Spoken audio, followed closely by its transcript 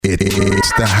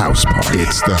It's the house party.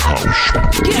 It's the house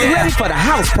party. Get ready for the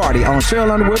house party on Sheryl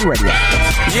Underwood Radio.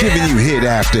 Giving you hit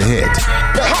after hit.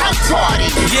 The house party.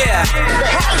 Yeah.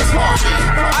 The house party.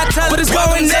 But it's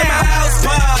going down. My house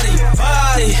party.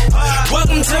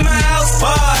 Welcome to my house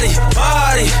party.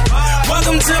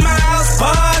 Welcome to my house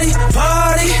party.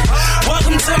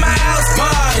 Welcome to my house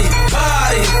party.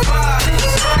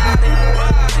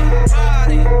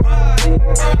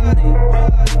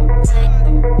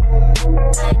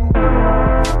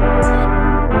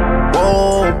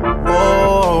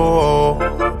 Whoa.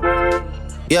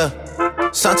 Yeah.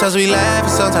 Sometimes we laugh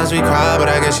and sometimes we cry, but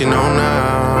I guess you know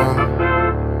now.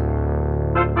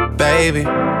 Baby,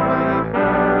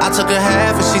 I took a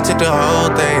half and she took the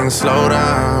whole thing. Slow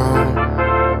down.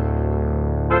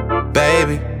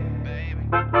 Baby,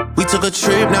 we took a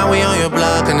trip, now we on your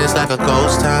block and it's like a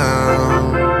ghost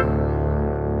town.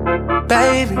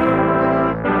 Baby,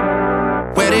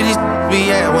 where did these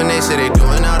be at when they say they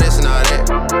doing all this and all that?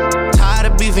 Tired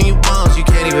of beefing you bums, you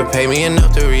can't even pay me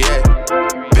enough to react.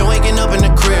 Been waking up in the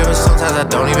crib and sometimes I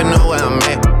don't even know where I'm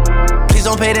at. Please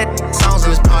don't pay that songs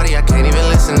in this party, I can't even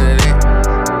listen to that.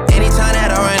 Anytime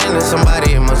that I run into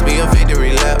somebody, it must be a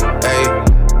victory lap. Hey,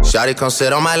 shawty come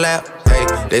sit on my lap. Hey,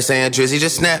 they saying Drizzy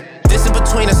just snap. This in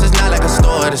between us is not like a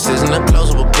store, this isn't a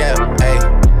closable gap. Hey,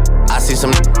 I see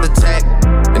some attack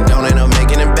and don't end up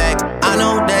making it back. I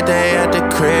know that they at the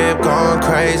crib going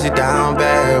crazy down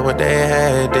bad. What they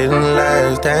had didn't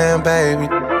last, damn baby.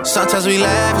 Sometimes we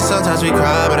laugh and sometimes we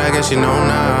cry, but I guess you know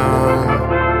now.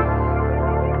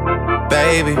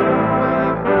 Baby,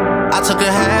 I took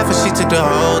a half and she took the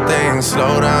whole thing.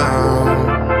 Slow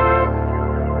down.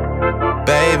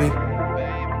 Baby,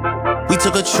 we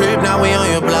took a trip, now we on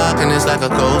your block and it's like a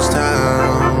ghost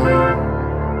town.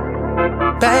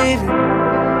 Baby,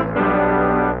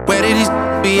 where did these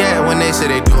be at when they say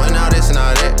they doing all this and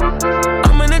all that?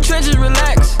 I'm in the trenches,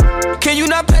 relax. Can you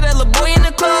not pay that little boy in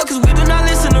the club? Cause we do not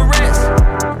listen to rats.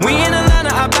 We in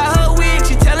Atlanta, I buy her wig.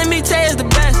 She telling me Tay is the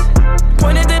best.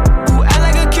 Pointed that who act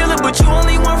like a killer, but you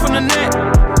only one from the net.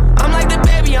 I'm like the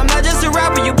baby, I'm not just a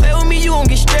rapper. You play with me, you gon'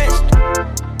 get stretched.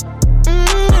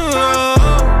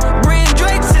 Bring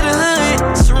Drake to the hood,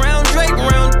 surround Drake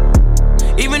around.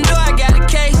 Even though I got a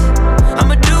case,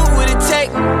 I'ma do what it take.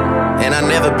 And I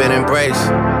never been embraced,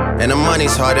 and the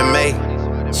money's hard to make.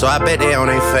 So I bet they on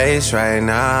their face right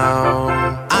now.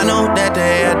 I know that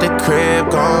they at the crib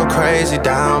going crazy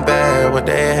down bad. What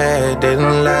they had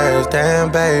didn't last,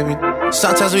 damn baby.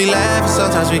 Sometimes we laugh and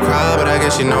sometimes we cry, but I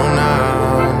guess you know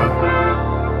now.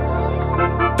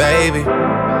 Baby,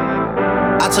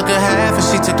 I took a half and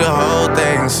she took the whole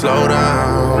thing. Slow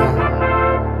down.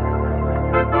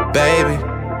 Baby,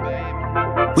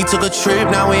 we took a trip,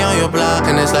 now we on your block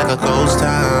and it's like a ghost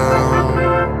town.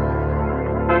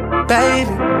 Baby,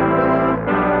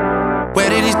 where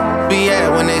did these be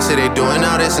at when they say they doing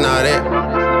all this and all that?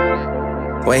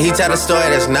 When he tell the story,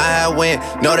 that's not how it went.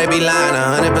 No, they be lying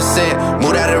 100%.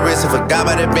 Moved out of the wrist and forgot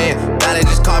about the bend. Now they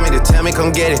just call me to tell me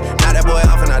come get it. Now that boy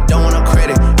off and I don't want no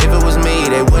credit. If it was me,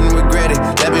 they wouldn't regret it.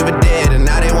 Left me for dead and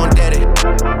now they won't dead it.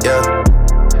 Yeah.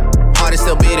 Heart is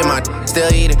still beating, my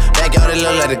still eating. Backyard it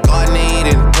look like the garden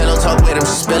eating. Pillow talk with him,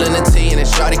 she spilling the tea. And then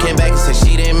shawty came back and said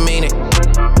she didn't mean it.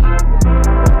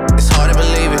 Hard to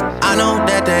believe it. I know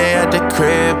that they at the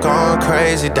crib going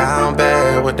crazy down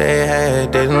bad. What they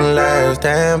had didn't last,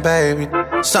 damn baby.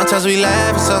 Sometimes we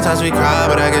laugh and sometimes we cry,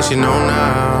 but I guess you know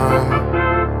now.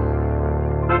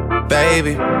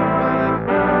 Baby,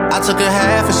 I took a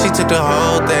half and she took the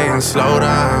whole thing. Slow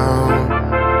down.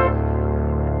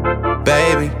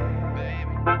 Baby,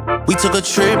 we took a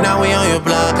trip, now we on your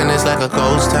block and it's like a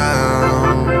ghost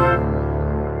town.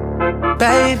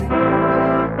 Baby,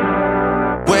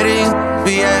 where these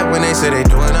be at when they say they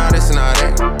doing all this and all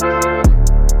that?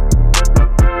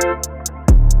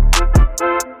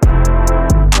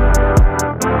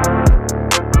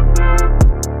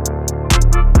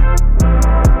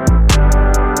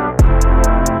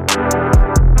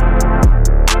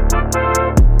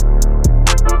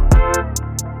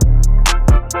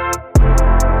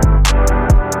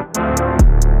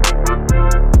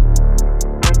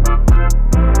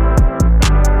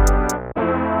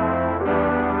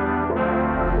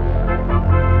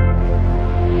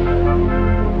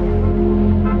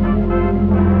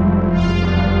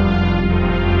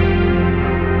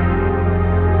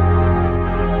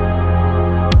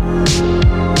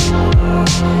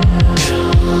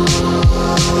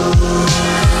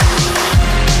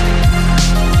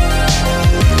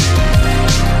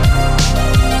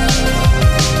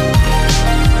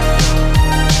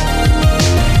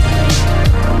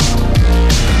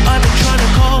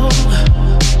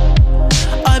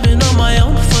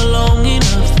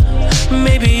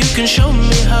 can show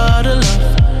me how to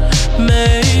love.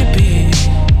 Maybe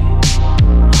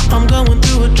I'm going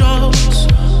through a drought.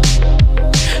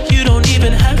 You don't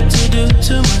even have to do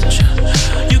too much.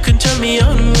 You can turn me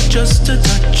on with just a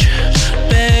touch,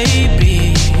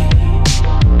 baby.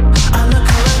 I look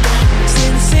around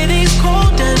since city's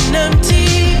cold and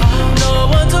empty. No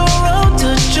one's around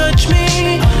to judge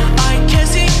me. I can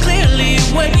see clearly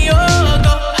when you're gone.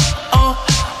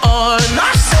 And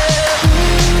I said,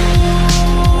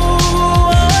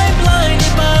 ooh, I'm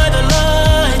blinded by the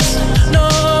lights. No,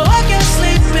 I can't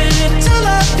sleep until I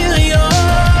feel your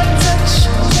touch.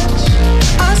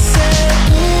 I said,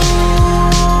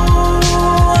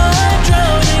 ooh, I'm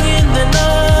drowning in the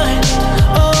night.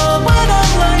 Oh, when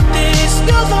I'm like this,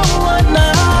 you're the one I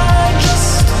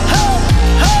just, hey,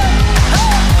 hey,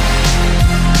 hey.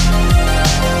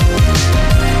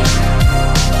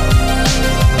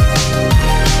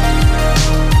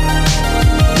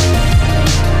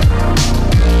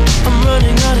 I'm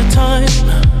running out of time,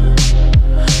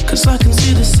 'cause I can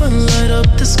see the sun light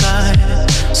up the sky.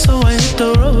 So I hit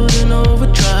the road in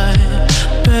overdrive,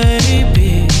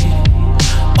 baby.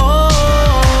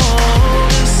 Oh,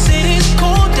 the city's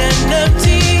cold and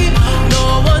empty.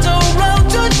 No one's around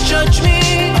to judge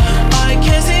me. I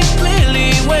can see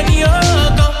clearly when you're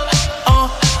gone.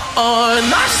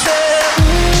 And I said, ooh,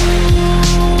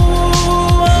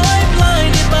 I'm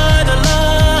blinded by the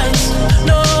lights.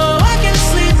 No, I can't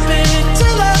sleep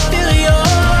until I feel your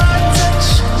touch.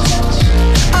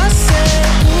 I said,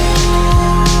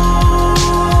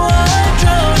 ooh, I'm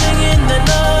drowning in the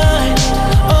night.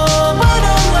 Oh, when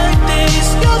I'm like this,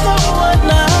 you're the one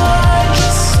I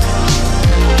just.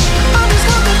 I'm just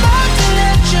coming back to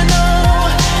let you know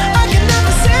I can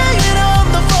never say it on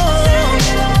the phone.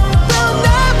 They'll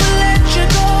never let you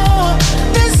go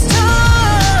this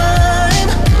time.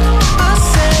 I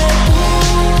said, ooh,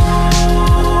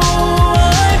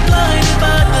 I'm blinded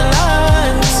by the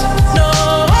lights. No,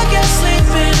 I can't sleep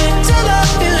until I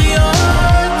feel your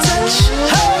touch.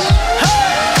 Hey, hey,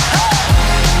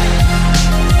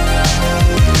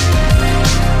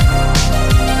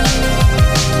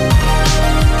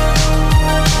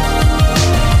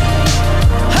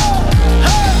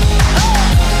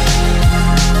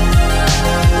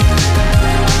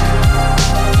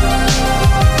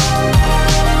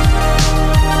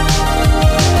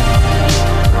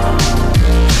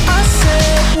 I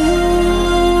said,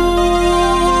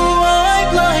 ooh, I'm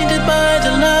blinded by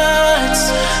the lights.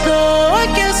 No, I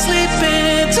can't sleep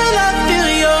until I feel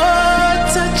your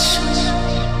touch.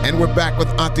 And we're back with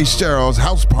Auntie Sheryl's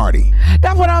house party.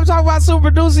 That's what I'm talking about, super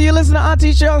producer. You listen to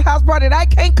Auntie Sheryl's house party. I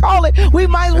can't call it. We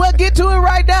might as well get to it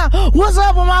right now. What's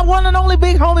up with my one and only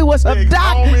big homie? What's up,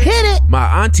 Doc? Hit it.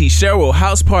 My Auntie Sheryl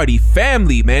house party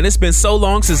family, man. It's been so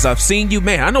long since I've seen you.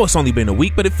 Man, I know it's only been a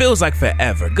week, but it feels like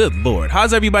forever. Good Lord.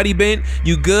 How's everybody been?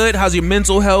 You good? How's your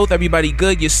mental health? Everybody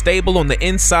good? You're stable on the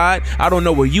inside? I don't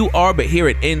know where you are, but here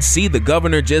at NC, the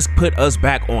governor just put us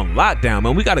back on lockdown,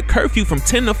 man. We got a curfew from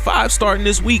 10 to 5 starting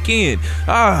this weekend.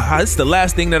 It's the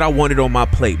last thing that I wanted on my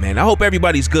plate, man. I hope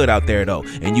everybody's good out there, though.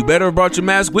 And you better have brought your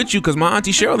mask with you, because my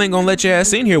Auntie Sheryl ain't gonna let your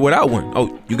ass in here without one.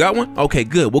 Oh, you got one? Okay,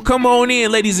 good. Well, come on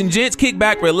in, ladies and gents. Kick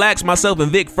back, relax. Myself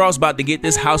and Vic Frost about to get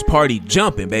this house party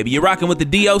jumping, baby. You're rocking with the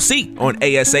DOC on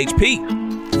ASHP.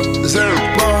 Zero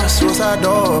boss, suicide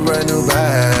door, brand new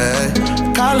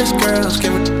bag. College girls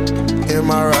give it in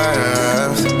my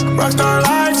raps. Rockstar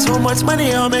life, so much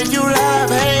money, I'll make you laugh.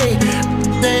 Hey,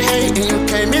 they hate and you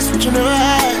can't miss what you never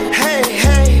had. Hey,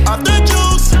 hey, off the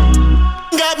juice,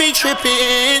 got me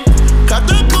tripping. Cut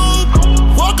the coupe,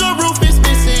 walker roof is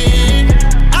missing.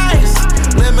 Ice,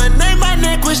 lemonade, my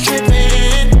neck was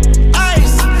tripping.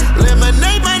 Ice,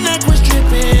 lemonade, my neck was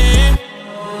tripping.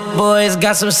 Boys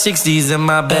got some 60s in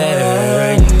my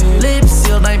bag. Lips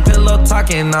sealed, ain't pillow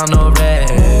talking on no rag.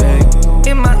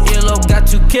 In my earlobe, got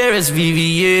 2 carats,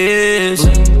 VVS.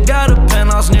 Got a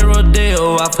penthouse near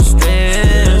Rodeo, out for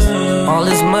stress. All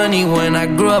this money, when I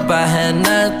grew up, I had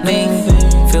nothing.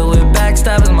 Filled with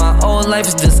backstabbing, my whole life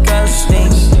is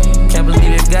disgusting. Can't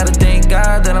believe it, gotta thank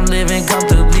God that I'm living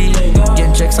comfortably.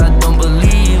 Getting checks, I don't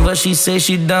believe, but she say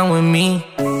she done with me.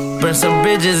 Burn some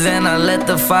bridges and I let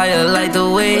the fire light the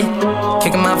way.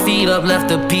 Kicking my feet up, left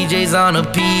the PJs on a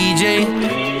PJ.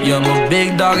 Yeah, I'm a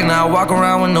big dog and I walk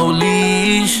around with no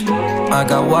leash. I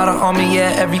got water on me,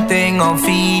 yeah, everything on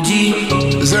Fiji.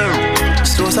 Zero,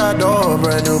 suicide door,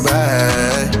 brand new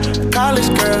bag. College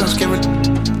girls give it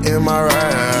in my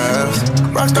raps.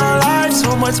 Rockstar life,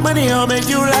 so much money, I'll make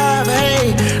you laugh.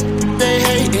 Hey, they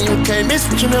hate and you can't miss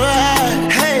what you never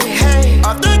had. Hey, hey,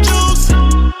 off the juice,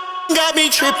 got me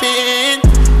tripping.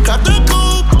 Cut the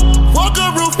coupe,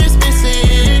 walker roof is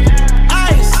missing.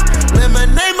 Ice,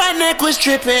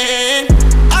 tripping.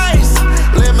 Ice,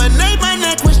 lemonade, my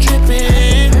neck was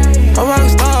tripping. I'm a rock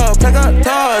star, pack up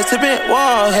doors, tipping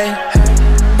walls, hey.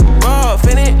 Raw,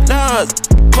 finit, nuts,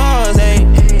 balls, hey.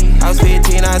 I was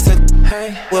 15, I took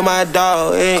with my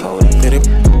dog, hey.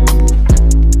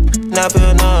 Now I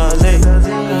feel nauseous.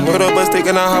 Put up a stick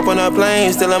and I hop on a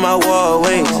plane, still in my wall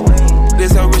ways.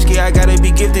 This so risky, I gotta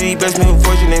be gifted. He blessed me with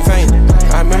fortune and fame.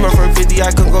 I remember from 50, I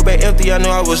couldn't go back empty. I knew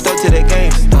I was stuck to the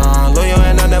game. Loyal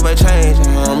and I never change.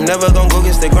 I'm never gonna go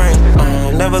against the grain.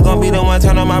 I'm never gonna be the one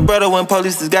turn on my brother when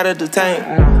police just gotta detain.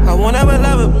 I won't ever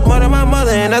love it more than my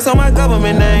mother, and that's on my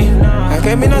government name. I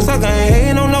can't be no sucker, ain't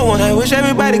hating on no one. I wish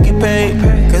everybody get paid,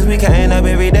 cause we can't up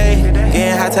every day,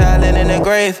 getting hot talent in the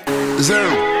grave.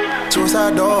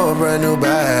 Suicide door, brand new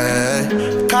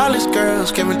bag. College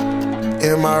girls giving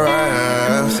in my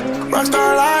raps.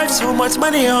 Rockstar life, so much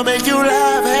money, I'll make you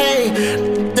laugh. Hey,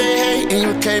 they hate, and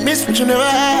you can't miss what you never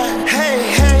had. Hey,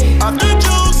 hey, off the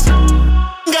juice,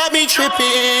 got me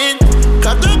tripping.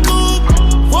 Got the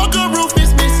coupe, walker roof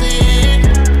is missing.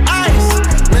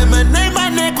 Ice, lemonade, my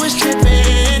neck was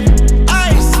tripping.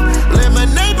 Ice,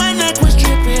 lemonade, my neck was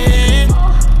tripping.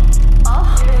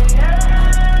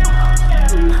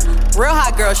 Real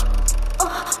hot girl.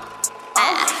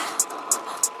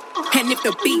 And if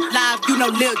the beat live, you know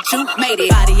Lil Juke made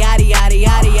it. Body yaddy yaddy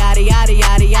yaddy yaddy yaddy yaddy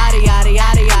yaddy yaddy yaddy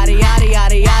yaddy yaddy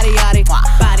yaddy yaddy yaddy.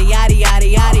 Body yaddy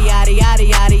yaddy yaddy yaddy yaddy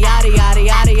yaddy yaddy yaddy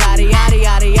yaddy yaddy yaddy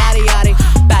yaddy yaddy yaddy.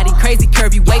 Body crazy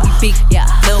curvy wavy beat, yeah.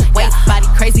 Lil waist, body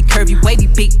crazy curvy wavy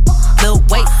beat. Lil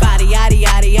waist, body yaddy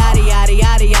yaddy yaddy yaddy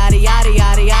yaddy yaddy yaddy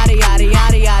yaddy yaddy yaddy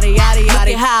yaddy yaddy yaddy. Look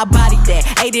at how I bodied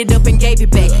that, ate it up and gave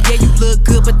it back. Yeah, you look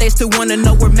good, but they still wanna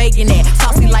know we're making that.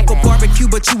 Saucy like a barbecue,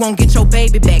 but you won't get your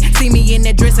baby back. See me in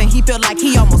that dress and he felt like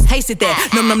he almost tasted that.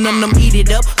 Num num num num, eat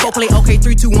it up. Go play okay,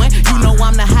 3, 2, 1. You know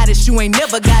I'm the hottest. You ain't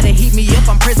never gotta heat me up.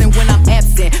 I'm present when I'm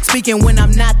absent, speaking when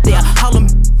I'm not there. Call them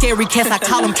scary cats, I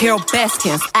call them Carol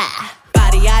Baskins.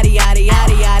 Body yaddy yaddy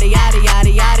yaddy yaddy yaddy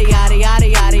yaddy yaddy yaddy yaddy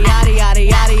yaddy yaddy yaddy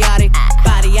yaddy yaddy.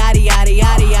 Body yaddy yaddy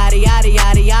yaddy yaddy yaddy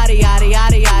yaddy yaddy yaddy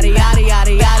yaddy yaddy yaddy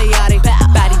yaddy yaddy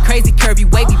yaddy. Body crazy curvy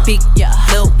wavy beat, yeah.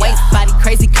 Lil waist, body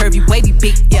crazy curvy wavy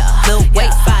beat, yeah. Lil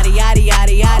waist, body yaddy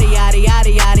yaddy yaddy yaddy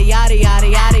yaddy yaddy yaddy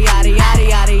yaddy yaddy yaddy yaddy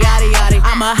yaddy yaddy yaddy.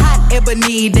 I'm a hot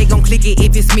ebony, they gon' click it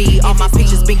if it's me. All my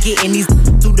pictures been getting these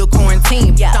through the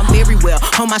quarantine. Yeah, I'm very well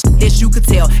on my shit, as you could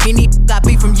tell. Any I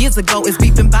beef from years ago is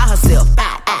beefing by herself.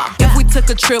 If we took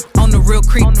a trip on the real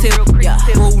creep tip, yeah.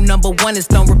 Rule number 1 is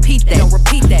don't repeat that. Don't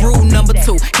repeat that. Rule number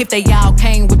 2, if they all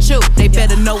came with you, they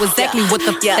better know exactly what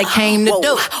the they came to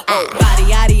do. Body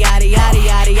yaddy yaddy yaddy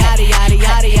yaddy yaddy yaddy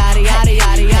yaddy yaddy yaddy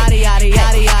yaddy yaddy yaddy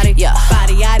yaddy yaddy. Yeah.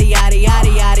 Body yaddy yaddy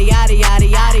yaddy yaddy yaddy yaddy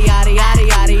yaddy yaddy yaddy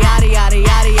yaddy yaddy yaddy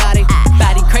yaddy yaddy.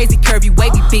 Body crazy curvy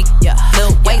wavy beat, yeah.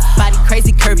 Lil waist, body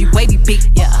crazy curvy wavy beat,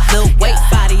 yeah. Lil waist,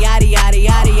 body yaddy yaddy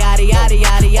yaddy yaddy yaddy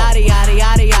yaddy yaddy yaddy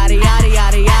yaddy yaddy yaddy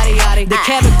yaddy yaddy yaddy. The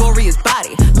category is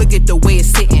body. Look at the way it's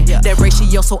sitting. That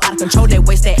ratio so out of control. That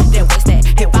waist that.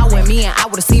 If I were me and I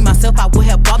would've seen myself, I would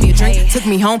have bought me a drink. Took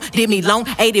me home, did me long,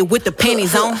 ate it with the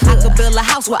pennies on. I could build a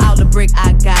house with all the brick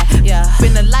I got. Yeah,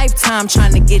 been a lifetime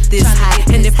trying to get this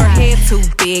high. And if her head too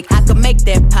big, I could make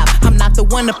that pop. I'm not the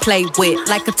one to play with,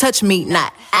 like a touch me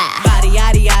not. Body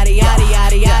yaddy yaddy yaddy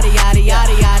yaddy yaddy yaddy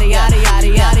yaddy yaddy yaddy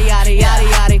yaddy yaddy yaddy yaddy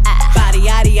yaddy. Body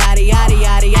yaddy yaddy yaddy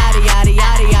yaddy yaddy yaddy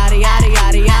yaddy yaddy yaddy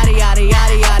yaddy yaddy yaddy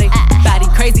yaddy yaddy. Body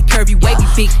crazy curvy wavy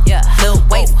beat, yeah. Lil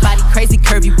waist, body crazy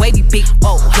curvy wavy beat,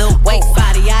 whoa. Lil waist,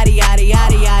 body yaddy yaddy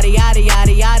yaddy yaddy yaddy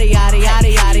yaddy yaddy yaddy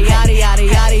yaddy yaddy yaddy yaddy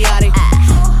yaddy yaddy.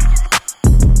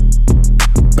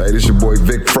 Hey, this your boy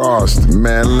Vic Frost.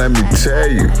 Man, let me tell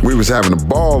you, we was having a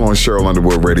ball on Sheryl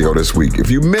Underwood Radio this week. If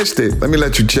you missed it, let me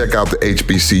let you check out the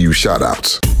HBCU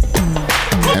shoutouts.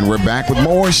 And we're back with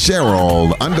more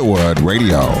Sheryl Underwood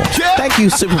Radio. Thank you,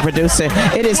 super producer.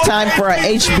 It is time for our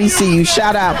HBCU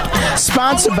shout out,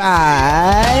 sponsored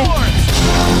by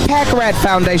Packrat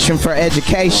Foundation for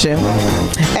Education.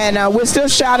 And we're still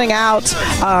shouting out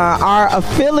our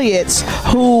affiliates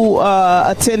who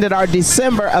attended our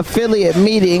December affiliate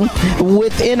meeting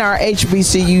within our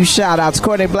HBCU shout outs.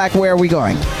 Courtney Black, where are we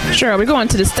going? Sure, we're going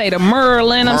to the state of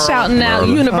Maryland. I'm shouting out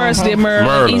University of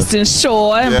Maryland, Eastern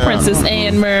Shore, and Princess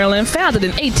Anne, Maryland, founded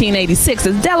in 1886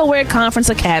 as Delaware Conference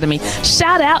Academy.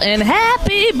 Shout out and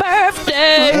happy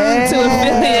birthday to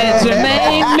affiliate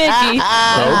Jermaine Mickey.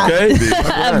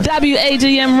 Okay.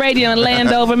 WAGM Radio in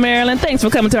Landover, Maryland. Thanks for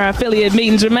coming to our affiliate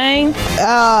meeting, Jermaine.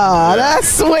 Oh, that's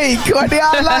sweet, Courtney.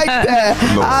 I like that.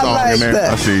 I like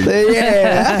that. I see.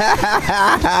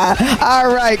 Yeah.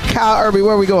 All right, Kyle Irby,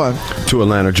 where are we going? To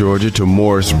Atlanta, Georgia, to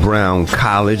Morris Brown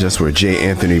College. That's where J.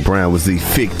 Anthony Brown was the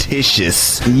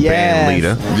fictitious band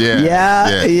leader.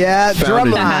 Yeah.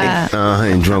 Drumline.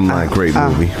 And Drumline, great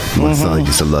movie. My son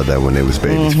used to love that when they was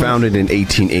babies. Founded in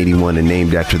 1881 and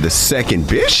named after the second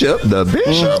bishop, the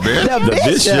bishop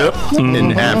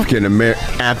in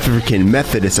African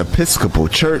Methodist Episcopal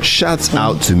Church. Shouts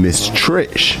out to Miss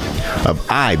Trish of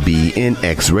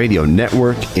IBNX Radio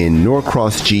Network in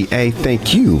Norcross, GA.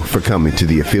 Thank you for coming to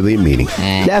the affiliate meeting.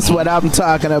 That's what I'm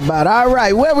talking about. All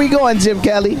right, where are we going, Jim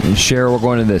Kelly? Sheryl, we're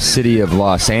going to the city of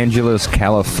Los Angeles,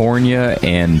 California,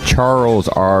 and Charles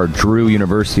R. Drew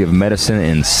University of Medicine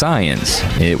and Science.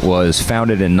 It was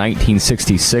founded in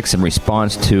 1966 in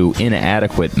response to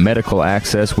inadequate medical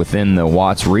access within the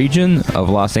Watts region of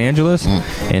Los Angeles.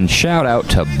 And shout out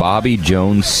to Bobby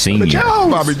Jones Sr.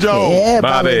 Bobby Jones. Yeah,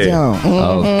 Bobby Jones.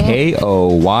 Of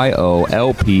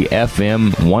KOYOLP FM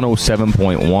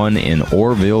 107.1 in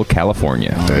Orville,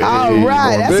 California. All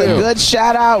right, that's a good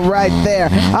shout out right there.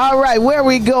 All right, where are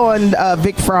we going,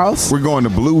 Vic Frost? We're going to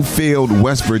Bluefield,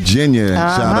 West Virginia.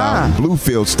 Shout out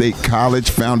Bluefield State College,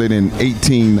 founded in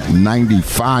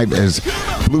 1895 as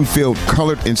Bluefield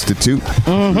Colored Institute.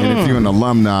 And if you're an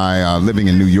alumni living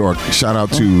in New York, shout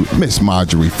out to Miss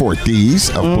Marjorie Fortes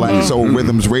of Black Soul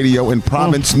Rhythms Radio in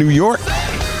Providence, New York.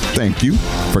 Thank you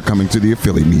for coming to the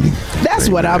affiliate meeting. That's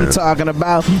what I'm talking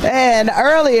about. And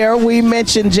earlier we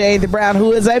mentioned Jane Brown,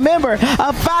 who is a member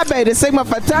of Phi Beta Sigma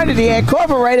Fraternity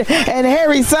Incorporated. And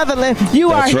Harry Sutherland,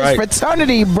 you are his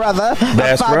fraternity brother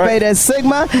of Phi Beta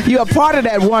Sigma. You are part of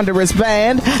that wondrous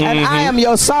band. And I am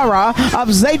your Sarah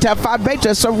of Zeta Phi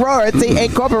Beta Sorority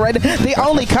Incorporated, the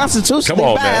only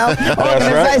constitutionally bound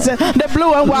organization, the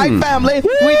blue and white family.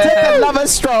 We take the lover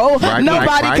stroll.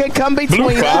 Nobody can come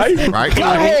between us.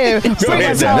 Go ahead. Bring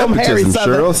us home, Harry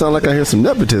Sutherland. Cheryl, sound like I hear some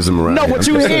nepotism around. No, what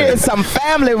you hear is some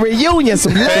family reunion,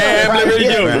 some love. Family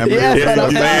reunion.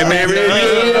 Family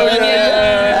reunion.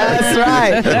 That's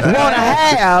right. Want to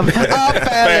have a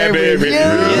family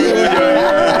reunion.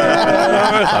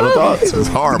 It's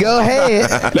horrible. Go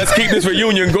ahead. Let's keep this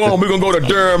reunion going. We're going to go to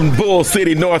Durham, Bull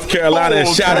City, North Carolina, and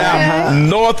shout out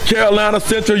North Carolina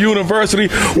Central University,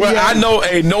 where I know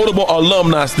a notable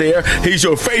alumnus there. He's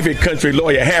your favorite country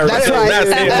lawyer, Harry. That's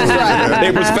right.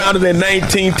 It was founded in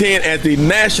 1910 as the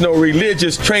National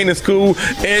Religious Training School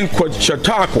in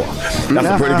Chautauqua. That's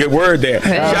a pretty good word there.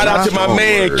 Shout out to my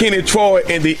man, Kenny Troy,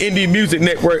 and the Indie Music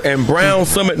Network in Brown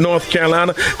Summit, North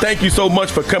Carolina. Thank you so much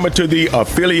for coming to the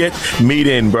affiliate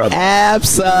meeting, brother.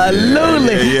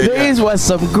 Absolutely. These were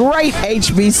some great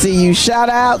HBCU shout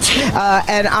outs.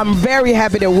 And I'm very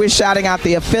happy that we're shouting out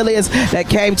the affiliates that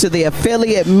came to the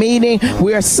affiliate meeting.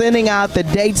 We're sending out the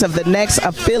dates of the next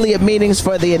affiliate meetings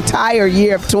for the entire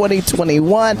year of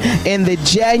 2021 in the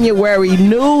January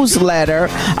newsletter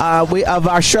of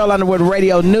our Sheryl Underwood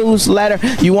Radio newsletter.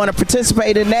 You want to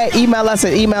participate in that? Email us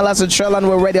at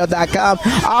SherylUnderwoodRadio.com.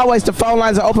 Always the phone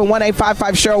lines are open,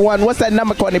 1-855-SHERYL1. What's that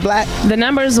number, Courtney Black? The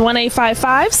number is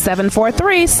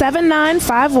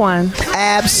 1-855-743-7951.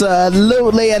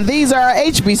 Absolutely. And these are our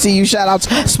HBCU shout-outs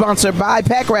sponsored by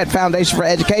Packrat Foundation for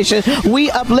Education. We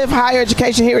uplift higher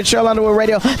education here at Sheryl Underwood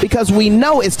Radio because we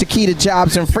know it's the key to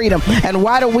jobs and freedom. And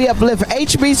why do we uplift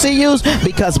HBCUs?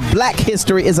 Because black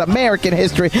history is American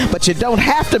history, but you don't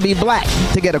have to be black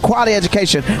to get a quality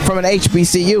education from an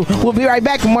HBCU. We'll be right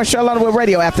back with more Sheryl Underwood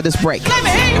Radio after this break. Let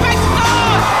me hear you make some noise.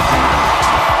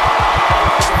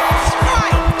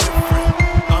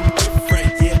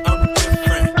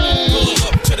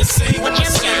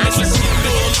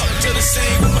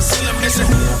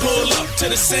 Pull up to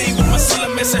the scene with my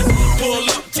cylinder missing.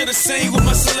 Pull up to the scene with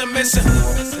my cylinder missing.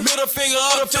 Middle finger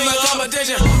up to my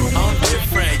competition. I'm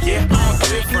different, yeah, I'm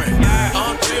different.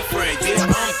 I'm different, yeah,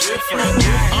 I'm different.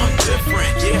 I'm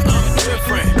different, yeah, I'm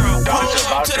different. Pull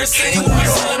up to the scene with my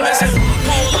cylinder missing.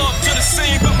 Pull up to the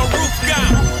scene, but my roof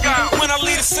gone. When I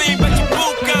leave the scene, but your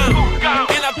boot gone.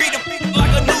 And I beat the beat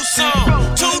like a new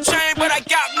song. 2 Chainz, but I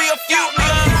got me a few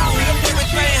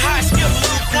everything high, still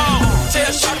lukewarm.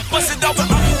 Tell shot to bust it over,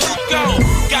 I'm gone.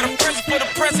 Got a present for the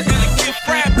present and a gift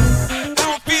wrap. I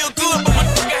don't feel good, but my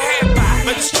nigga happy.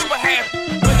 But the stripper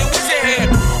happy, but they wish they had.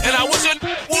 And I wish I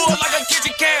would like a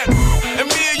kitchen cat. And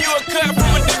me and you are cut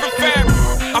from a different fabric.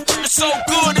 I feel so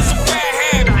good, it's a bad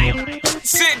habit.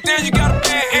 Sit down, you got a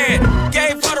bad ad.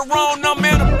 Gave her the wrong number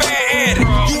and a bad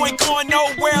addict. You ain't going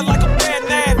nowhere like a bad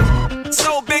nabbit.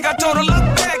 So big, I told her, look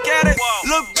back at it.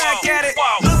 Look back at it.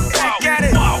 Look back at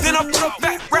it. Then I put a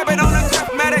fat rabbit on the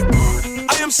mathematic.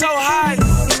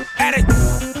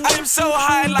 so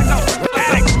high like I'm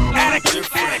addict. I'm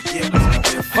different, yeah, I'm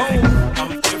different.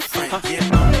 I'm different, yeah,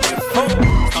 I'm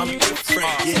different. I'm different,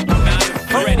 yeah, I'm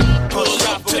different. Pull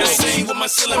up to the scene with my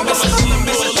cylinder missing.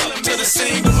 Pull up to the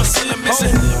scene with my cylinder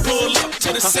missing. Pull up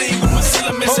to the scene with my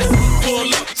cylinder missing.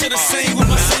 Pull up to the scene with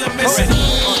my cylinder missing.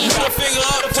 Put a finger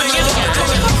up to me.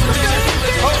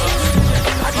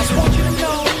 I just want you to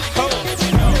know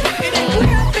it ain't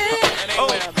where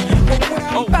I've been, but where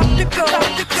I'm about to go.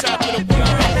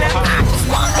 I just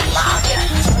wanna love you.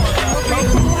 Know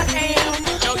who I am.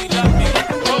 Don't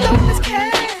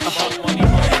miscarry.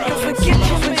 Don't forget you,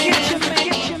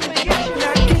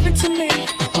 now give it to me.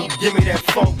 Give me that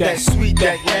funk, that sweet,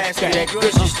 that nasty, that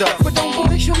gushy stuff. But don't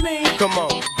bullshit me. Come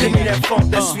on, give me that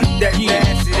funk, that sweet, that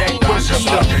nasty, that gushy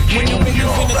stuff. When you in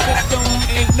the system,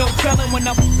 ain't no telling when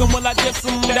I'm fucking, will I diss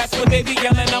them? That's what they be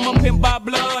yelling, I'm a pimp by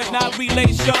blood, not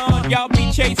relation. Y'all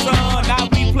be chasing, I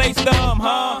replace them,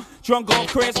 huh? Drunk on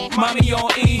Chris, mommy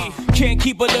on E. Can't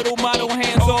keep a little model,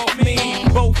 hands off me.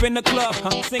 Both in the club,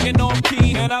 singing on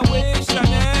key. And I wish I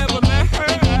never met her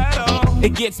at all.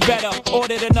 It gets better,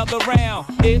 ordered another round.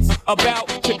 It's about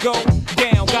to go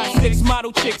down. Got 6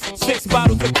 model chicks, 6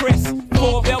 bottles of Chris.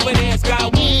 4 velvet ass,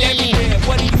 got weed everywhere.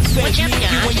 What do you say? Me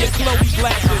and you and your slow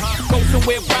flashes. Go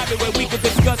somewhere private where we can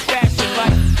discuss fashion.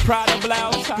 Like Prada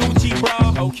blouse, Gucci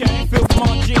bra, okay. Filth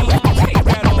on jeans, take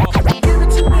that off. Give it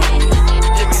to me.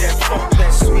 Give me that funk,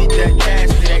 that sweet, that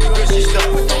nasty, that gushy stuff.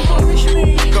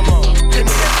 Come on, give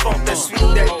me that funk, that sweet,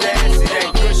 that nasty, that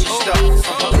gushy stuff.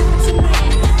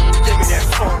 Give me that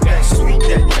funk, that sweet,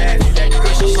 that nasty, that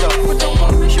gushy stuff.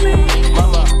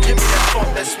 Mama, give me that funk,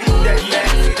 that sweet, that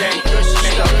nasty, that gushy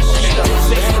stuff. She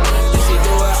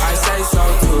do what I say so.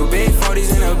 2 big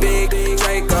 40s and a big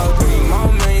Draco. 3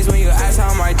 more millions when you ask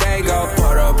how my day go.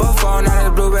 Put up a phone, not a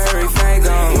blueberry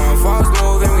fango. 1 false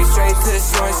move and we straight to the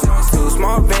joint. 2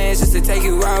 small bands just to take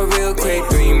you out real quick.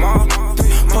 3 more,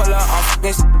 pull up on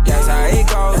fucking shit, that's how it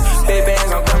goes. Big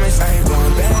bands, I'm coming straight,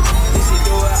 going back. She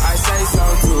do what I say so.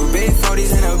 2 big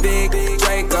 40s and a big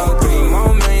Draco. 3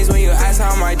 more millions when you ask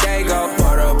how my day go.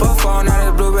 Put up a phone, not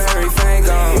a blueberry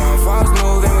fango. 1 false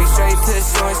move and we straight to the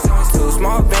joint. 2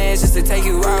 small bands just to take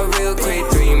you out real quick.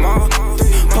 3 more,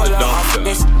 pull up on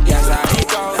fucking shit, that's how it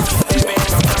goes. Big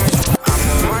bands, I'm coming straight. I'm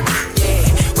on my yeah.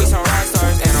 We some rock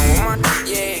stars and I'm on my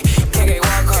yeah. Can't get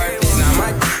walk hard, it's not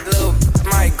my little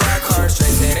my black card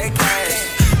straight to the cash.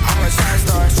 I'm a shot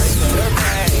star straight to the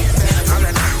bag. I'm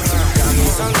the got me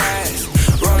some glass,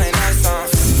 rolling that song,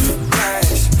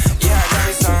 flash. Yeah, I got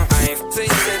me some. I ain't f***ing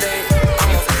you today. I'm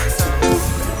a f***ing some.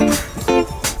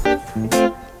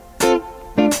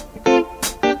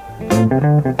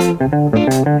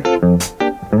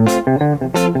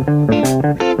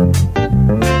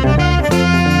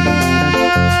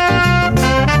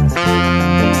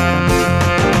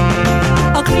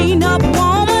 A clean-up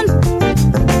woman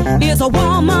is a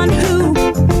woman who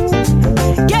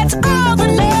gets all the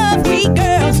love we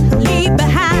girls leave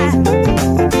behind.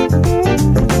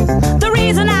 The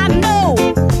reason I know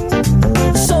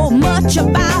so much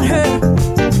about her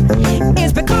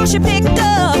is because she picked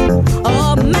up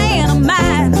a man of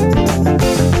mine.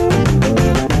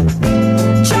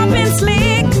 Jumping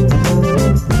slick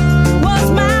was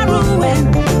my ruin,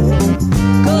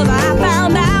 'cause I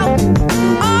found out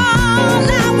all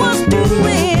I was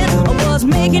doing was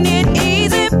making it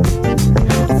easy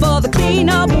for the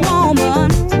clean-up woman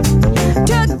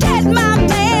to get my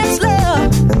man's love.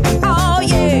 Oh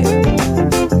yeah,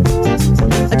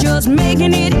 just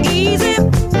making it easy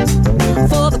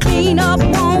for the clean-up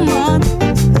woman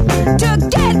to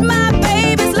get my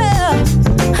baby's love.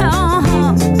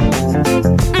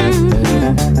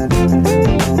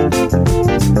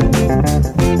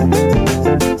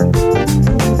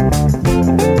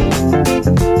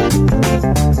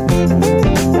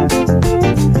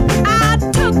 I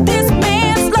took this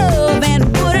man's love and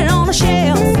put it on the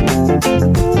shelf,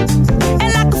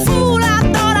 and like a fool I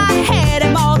thought I had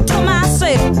him all to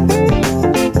myself.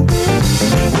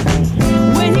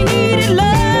 When he needed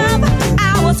love,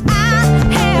 I was out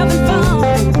having fun,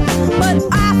 but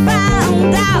I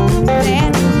found out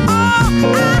that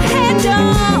all I had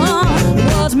done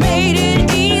was made it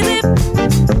easy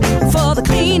for the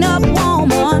clean-up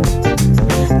woman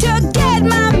to get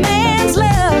my man's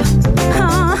love.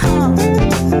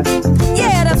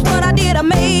 Yeah, that's what I did. I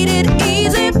made it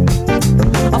easy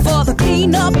for the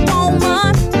clean-up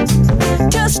woman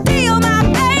to steal my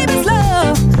baby's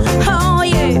love. Oh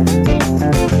yeah.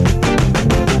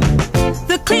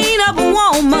 The clean-up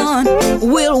woman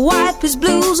will wipe his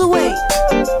blues away.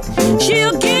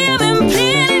 She'll give him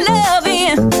plenty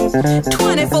loving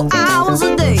 24 hours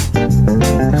a day.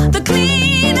 The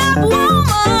clean-up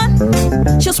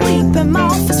woman, she'll she'll sweep him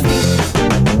off his feet.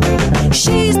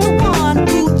 She's the one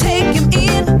who take him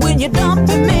in when you dump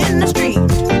him in the street.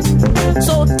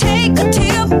 So take a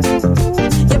tip,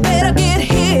 you better get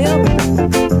hip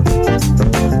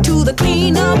to the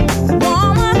cleanup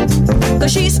woman,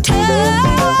 'cause she's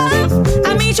tough.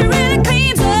 I mean, she really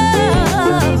cleans up.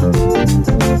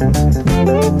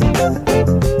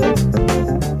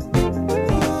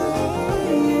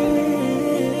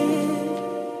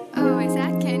 Oh, is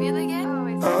that Kenya again?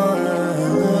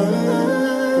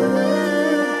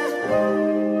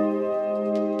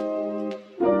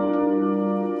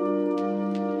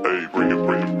 Hey, bring it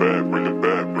back, bring it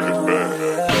back, bring it back.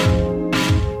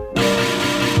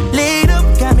 Lead up,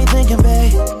 got me thinking,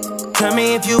 babe. Tell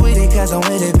me if you with it, 'cause I'm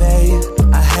with it, babe.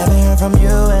 I haven't heard from you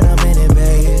and I'm in it,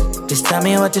 babe. Just tell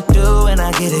me what to do and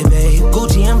I get it, babe.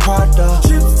 Gucci and Prada.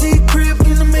 Trip crib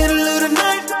in the middle of the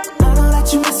night. I know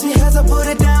that you miss me as I put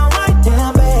it down right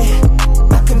down, babe.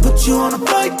 I can put you on a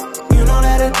flight. You know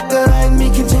that a nigga like me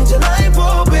can change your life,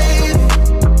 oh, baby.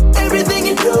 Everything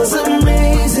you do is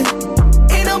amazing.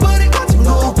 Ain't nobody got to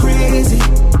go crazy.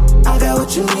 I got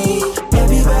what you need.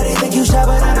 Everybody think you shy,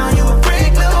 but I know you a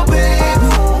freak, little baby.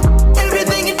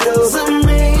 Everything you do is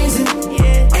amazing.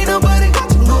 Ain't nobody got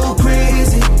to go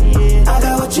crazy. I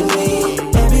got what you need.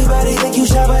 Everybody think you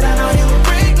shy, but I know you a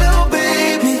freak, little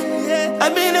baby.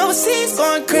 I've been overseas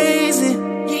going crazy.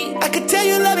 I could tell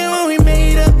you love it when we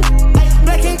made up.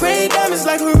 Black and gray diamonds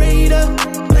like a radar.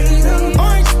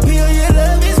 Orange peel, your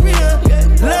love is real.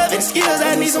 Love and skills,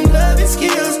 I need some love and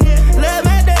skills. Love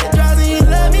my day draws and you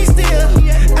love me still.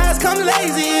 Eyes come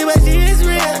lazy, but she is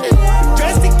real.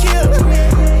 Dressed to kill.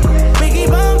 Biggie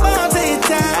bomb till you're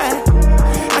tired.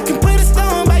 I can put a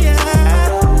stone by your eye.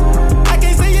 I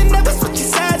can't say you never switch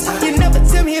your sides. You never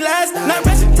tell me lies. Not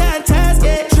rushing ties,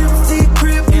 yeah. Trip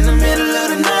crib in the middle of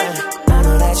the night. I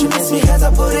know that you miss me 'cause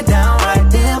I put it down right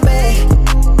there, babe.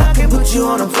 I can put you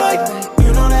on a flight. You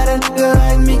know that a nigga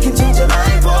like me can change your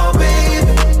life, oh,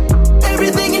 baby.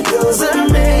 Everything you do is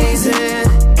amazing.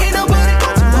 Ain't nobody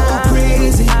got to go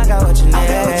crazy. I got what you need. I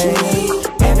got what you need.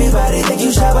 Everybody think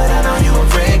you shy, but I know you a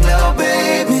freak, little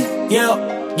baby. Yo,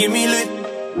 give me lit.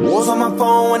 Wolves on my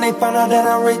phone when they find out that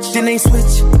I'm rich. Then they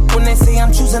switch when they say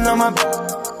I'm choosing on my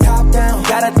top down.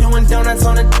 Gotta doing donuts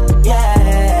on the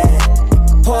yeah.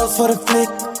 Pause for the flick.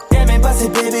 Damn it, bust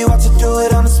it, baby. Watch you do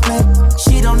it on the split.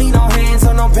 She don't need no hands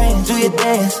or no pain. Do your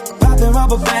dance. Poppin'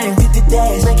 rubber band. Hit the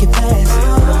dash. Make it fast.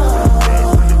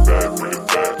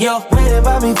 Yo, waiting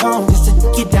by me phone just to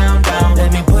get down, down.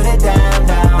 Let me put it down,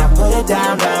 down. Now put it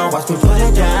down, down. Watch me put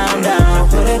it down, down.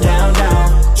 Put it down,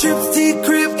 down. Trip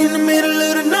crib in the middle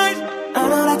of the night. I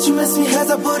know that you miss me as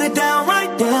I put it down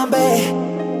right down,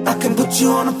 babe. I can put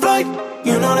you on a flight.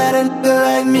 You know that a nigga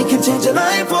like me can change your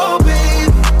life, oh,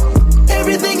 babe.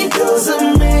 Everything you do is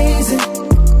amazing.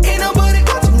 Ain't nobody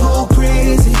got to go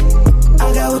crazy.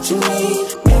 I got what you need.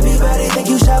 Everybody think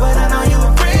you shy, but I know you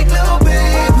a freak, little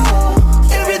baby.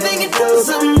 Everything you do is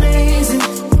amazing.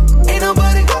 Ain't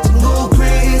nobody got to go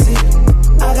crazy.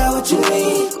 I got what you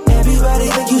need. Everybody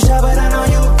think you shy, but I know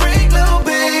you a freak, little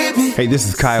baby. Hey, this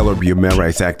is Kyle Urban, your male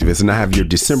rights activist, and I have your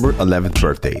December 11th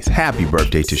birthdays. Happy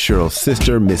birthday to Sheryl's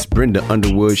sister, Miss Brenda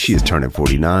Underwood. She is turning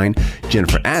 49.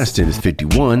 Jennifer Aniston is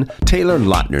 51. Taylor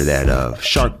Lautner, that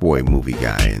Shark Boy movie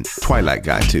guy and Twilight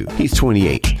guy too, he's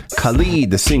 28. Khalid,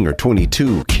 the singer,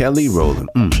 22. Kelly Rowland,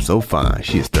 so fine,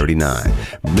 she is 39.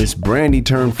 Miss Brandy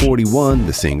turned 41.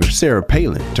 The singer, Sarah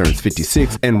Palin, turns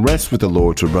 56. And rest with the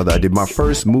Lord to a brother I did my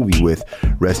first movie with.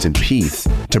 Rest in peace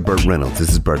to Burt Reynolds. This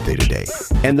is his birthday today.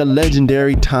 And the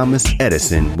legendary Thomas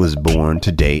Edison was born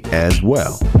today as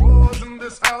well.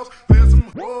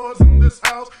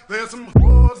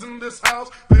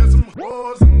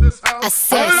 I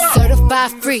said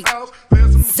certified freak,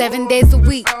 7 days a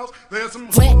week,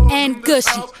 wet and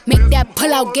gushy, make that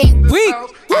pull-out game weak.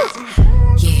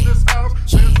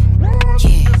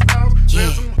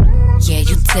 Yeah,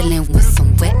 you dealing with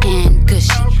some wet and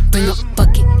gushy. Bring a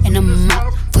bucket and a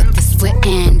mop for this wet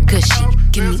and gushy.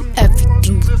 Give me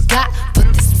everything you got for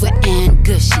this wet and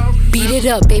gushy. Beat it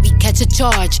up, baby, catch a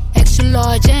charge. Extra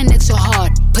large and extra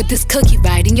hard. Put this cookie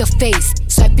right in your face.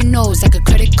 Swipe your nose like a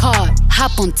credit card.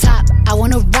 Hop on top, I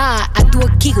wanna ride. I do a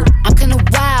giggle, I'm kinda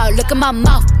wild. Look at my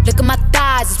mouth, look at my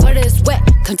thighs. It's wet, it's wet,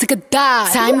 come take a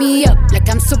dive. Tie me up like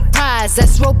I'm surprised,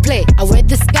 that's roleplay. I wear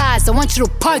disguise, I want you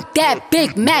to park that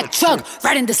Big Mac truck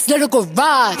right in this little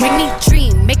garage. Make me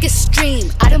dream, make it stream.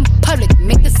 Out in public,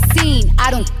 make the scene. I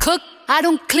don't cook, I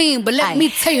don't clean, but let me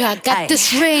tell you, I got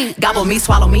this ring. Gobble me,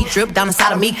 swallow me, drip down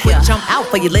inside of me. Quick jump out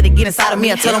for you, let it get inside of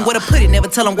me. I tell them where to put it, never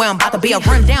tell them where I'm about to be. I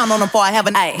run down on them before I have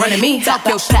a night. Running me, talk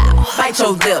your shit, bite your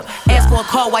lip. Ask for a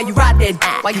call while you ride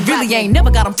that. While you really ain't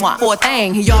never got him for a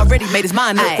thing. He already made his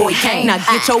mind up before he came. Now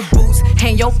get your boots,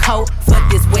 hang your coat for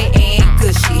this wet and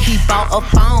gushy. He bought a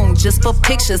phone just for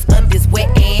pictures of this wet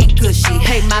and gushy.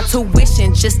 Pay my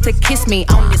tuition just to kiss me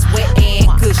on this wet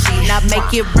and gushy. Now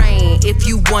make it rain if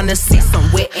you wanna see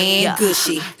some wet and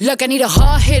gushy. Look, I need a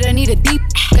hard hit, I need a deep,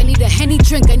 I need a Henny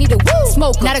drink, I need a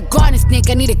smoke, not a garden snake,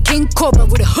 I need a king cobra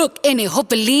with a hook in it,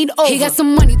 hope it lean over. He got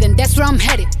some money, then that's where I'm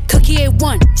headed. Cookie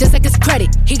A1, just like his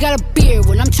credit. He got a beard,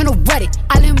 well I'm tryna wet it.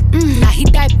 I let him, now he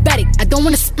diabetic. I don't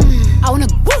wanna, I wanna,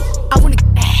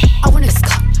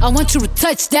 I want you to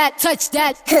touch that.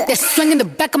 That swing in the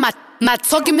back of my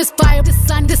talking misfire. The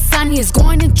sun is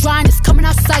going and drying. It's coming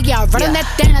outside. Yeah, I run on that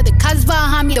thing. The cuz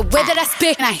behind me. The way that I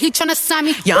spit. And he tryna sign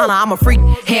me. Your Honor, I'm a freak.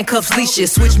 Handcuffs,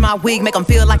 leashes. Switch my wig, make him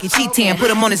feel like he cheating.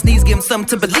 Put him on his knees, give him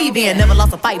something to believe in. Never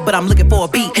lost a fight, but I'm looking for a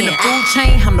beat. In the food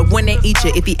chain, I'm the one that eat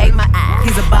you. If he ate my eye,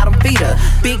 he's a bottom feeder.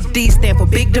 Big D stand for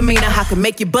big demeanor. I can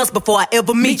make you bust before I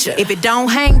ever meet you. If it don't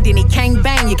hang, then he can't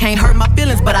bang. You can't hurt my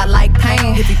feelings, but I like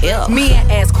pain. If he ill, me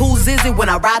and ask who's is it when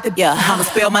I ride the I'ma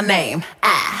spell my name.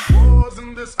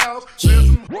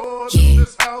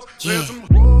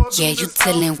 Yeah, you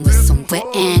dealing with some wet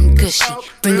and gushy.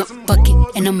 Bring a bucket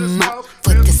and a mop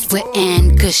for this wet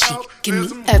and gushy. Give me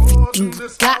everything you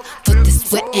got for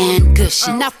this wet and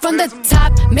gushy. Now from the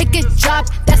top, make it drop.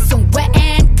 That's some wet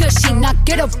and gushy. Now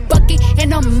get a bucket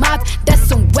and a mop. That's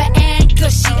some wet and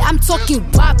gushy. I'm talking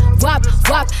wop.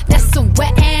 That's some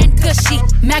wet and gushy.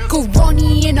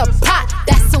 Macaroni in a pot.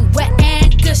 That's some wet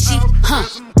and gushy. Huh?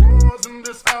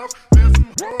 There's some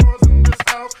whores in this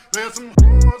house. There's some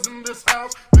whores in this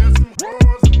house. There's some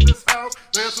whores in this house.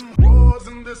 There's some whores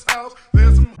in this house.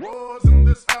 There's some whores in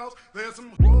this house. There's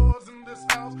some whores in this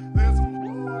house. There's some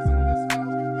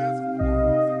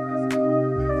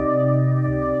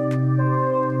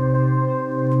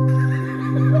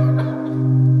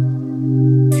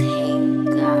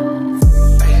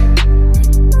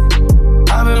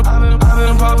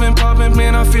I've been popping,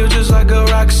 man. I feel just like a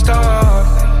rock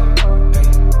star.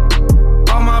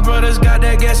 Brothers got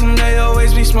that gas and they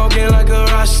always be smoking like a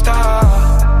rock star.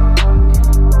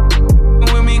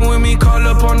 When me call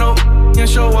up on no and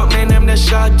show up, man, them the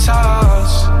shot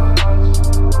toss.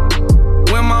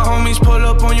 When my homies pull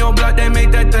up on your block, they make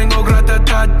that thing go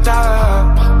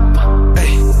grata-ta-ta.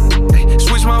 Hey,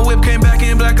 switch my whip, came back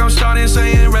in black, I'm starting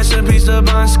saying rest in peace to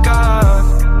Bon Scott.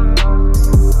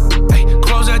 Hey,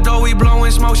 close that door, we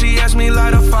blowing smoke, she asked me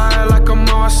light a fire like a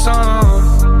Marsan.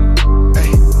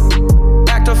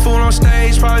 A fool on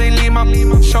stage, probably leave my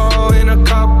show in a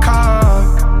cop car.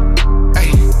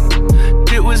 Ay,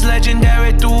 it was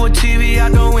legendary through a TV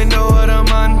out the window of the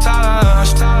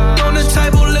montage. On the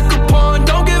table, liquor porn,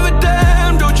 don't give a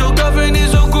damn. Dude, your girlfriend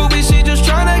is a groupie, she just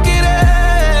tryna get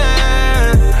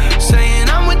in. Saying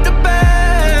I'm with the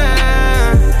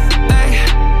band.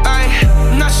 Ay,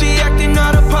 now she acting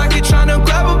out of pocket, tryna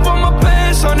grab up on my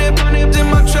pants. On it, in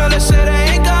my trailer, said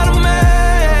I ain't got a man.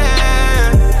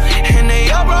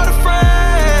 I brought a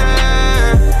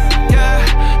friend, yeah,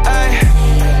 ayy.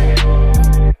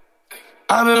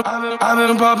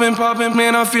 I've been popping,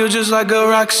 man, I feel just like a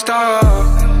rock star.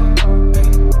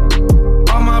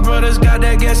 All my brothers got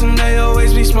that gas and they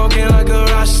always be smoking like a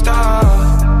rock star.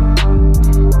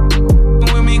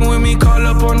 When me call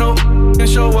up on no and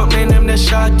show up, man, them the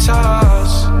shot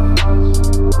toss.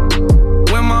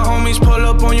 When my homies pull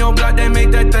up on your block, they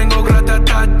make that thing go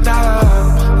grata-ta-ta.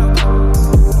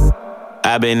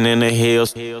 I've been in the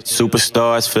hills,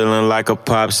 superstars, feeling like a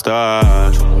pop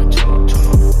star.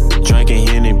 Drinking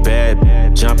Henny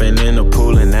bad, jumping in the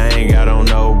pool and I ain't got on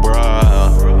no bra.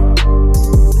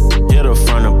 Hit her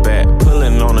front or back,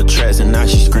 pulling on the tracks and now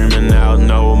she screaming out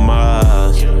no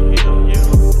more.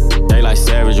 They like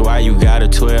Savage, why you got a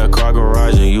 12-car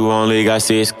garage and you only got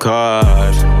 6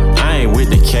 cars? I ain't with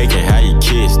the cake and how you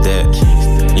kiss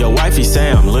that. Your wifey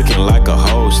say I'm looking like a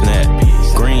whole snap.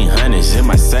 Green honey's in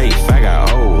my safe, I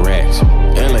got old racks.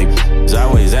 LA's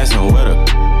always asking where the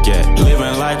get.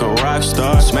 Living like a rock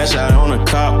star, smash out on a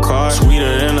cop car.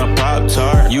 Sweeter than a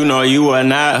Pop-Tart, you know you are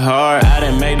not hard. I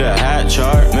done made the hot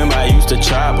chart, remember I used to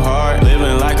chop hard.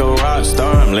 Living like a rock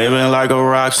star, I'm living like a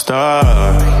rock star.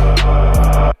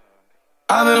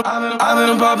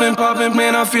 I've been popping,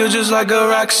 man, I feel just like a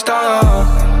rock star.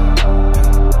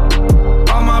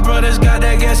 All my brothers got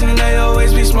that gas and they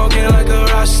always be smoking like a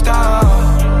rock star.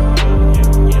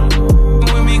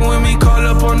 When me call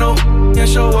up on no and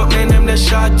show up, man, them the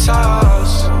shot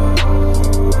toss.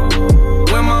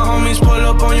 When my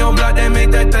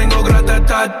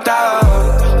da da.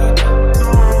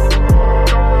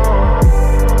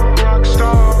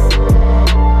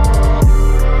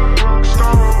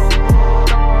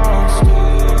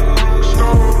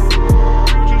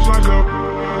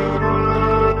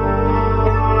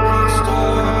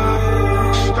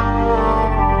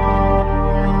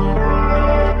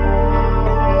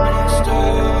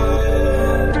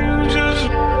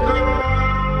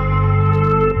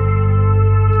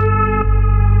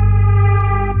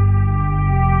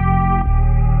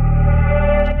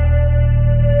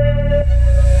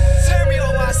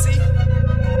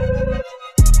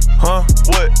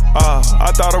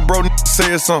 I thought a bro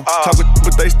said something. Talking,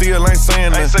 but they still ain't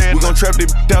saying nothing. We gon' trap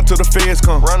this down till the feds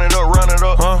come. Run it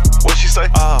up, huh? What she say?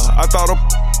 I thought a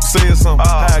said something.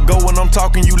 How I go when I'm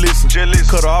talking, you listen.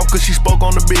 Cut her off cause she spoke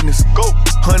on the business. Go.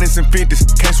 Hundreds and fifties.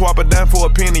 Can't swap a dime for a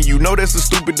penny. You know that's a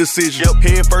stupid decision.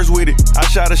 Head first with it. I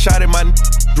shot a shot at my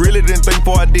really didn't think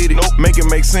before I did it. Make it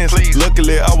make sense. Please.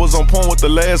 Luckily, I was on point with the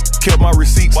last. Kept my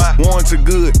receipts. Warranted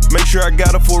good. Make sure I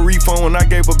got her for a refund when I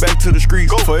gave her back to the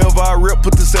streets. Forever I rep,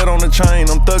 put the set on the chain.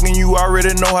 I'm thugging, you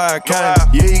already know how I came.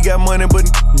 Yeah, he got money, but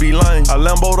be lame. I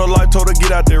Lambo'd her life, told her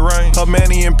get out that rain. Her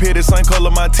manny and petty, same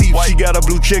color my teeth. She got a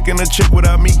blue chick and a chick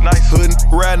without me. Nice. Hood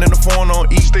riding in the phone on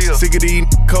E. Still. Sick of these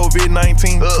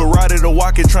COVID-19. Karate to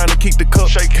walk it, trying to keep the cup.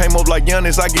 Shake. Came up like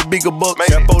Giannis, I get bigger bucks.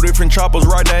 Got 4 different choppers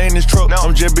right there in this truck. No.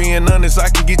 I'm just being honest, I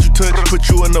can get you touched. Put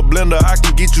you in the blender, I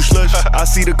can get you slush. I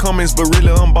see the comments, but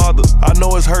really unbothered. I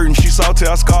know it's hurting, she salty,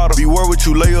 I scarred her. Beware what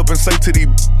you lay up and say to these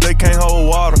they can't hold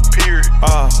water. Period.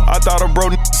 I thought a bro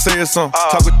said something.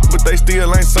 Talking, but they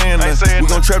still ain't saying nothing. We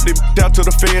gon' trap this out till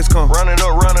the feds come. Run it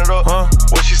up, huh?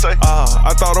 What she say?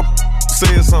 I thought a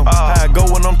said something. How I go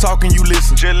when I'm talking, you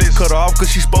listen. Cut her off cause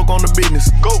she spoke on the business.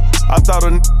 Go. I thought a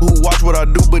who watch what I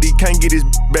do, but he can't get his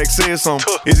back said something.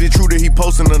 Is it true that he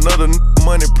posting another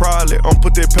money? Probably. I'm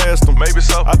put that past him. Maybe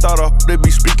so. I thought they be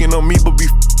speaking on me, but be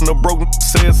a broke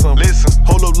said something. Listen.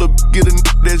 Hold up, look, get a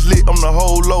that's lit. I'm the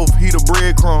whole loaf. He the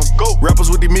breadcrumb. Go. Rappers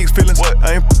with these mixed feelings. What?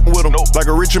 I ain't with them. Nope. Like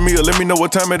a Richard Mille. Let me know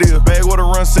what time it is. Bag what a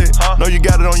run set. Know you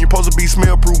got it on. You supposed to be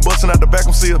smell proof. Busting out the back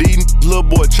of seal. These little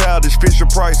boy childish. Fisher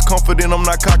Price. Confident I'm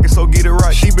not cocky, so get it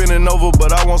right. She bending over,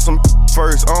 but I want some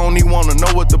first. I don't even wanna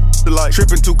know what the like.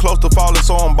 Tripping too close to falling,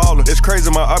 so I'm ballin'. It's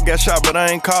crazy, my op got shot, but I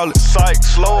ain't call it. Psych,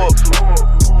 slow up.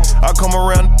 I come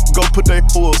around, go put that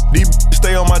up. These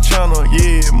stay on my channel,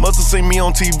 yeah. Must've seen me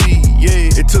on TV, yeah.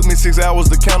 It took me 6 hours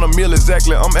to count a meal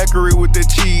exactly. I'm accurate with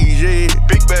that cheese, yeah.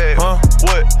 Big bag, huh?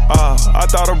 What? I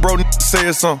thought a bro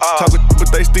said something. Talking, but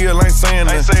they still ain't saying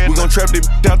nothing. We gon' trap this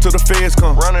down till the feds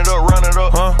come. Run it up,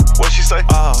 huh? What she say?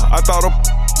 I thought a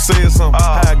said something.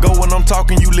 How I go when I'm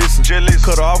talking, you listen.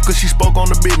 Cut her off cause she spoke on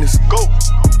the business. Go.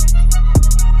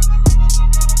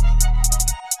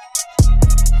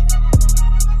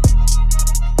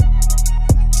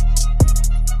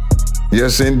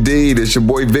 Yes, indeed. It's your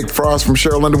boy Vic Frost from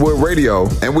Sheryl Underwood Radio.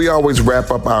 And we always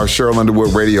wrap up our Sheryl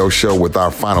Underwood Radio show with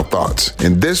our final thoughts.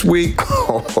 And this week,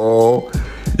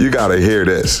 you gotta hear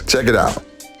this. Check it out.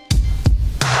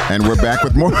 And we're back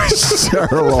with more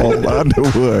Sheryl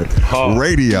Underwood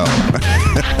Radio.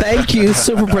 Thank you,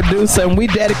 super producer. And we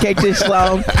dedicate this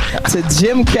song to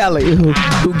Jim Kelly, who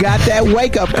got that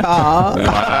wake-up call.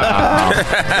 Wow.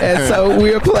 And so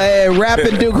we're playing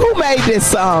Rappin' Duke. Who made this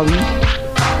song?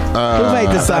 Who made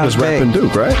this song? It was Rappin'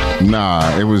 Duke, right?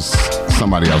 Nah, it was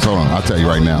somebody else. Hold on, I'll tell you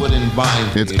right now.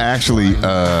 It's actually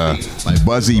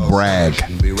Buzzy Bragg.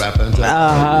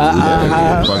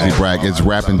 Buzzy Bragg. It's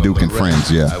Rappin' Duke and Friends,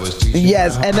 yeah.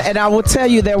 Yes, and I will tell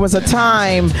you, there was a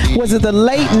time, was it the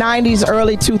late 90s,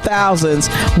 early 2000s,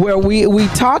 where we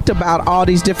talked about all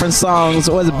these different songs.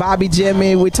 Was it Bobby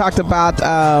Jimmy? We talked about...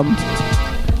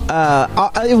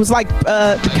 it was like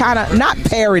kind of not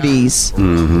parodies,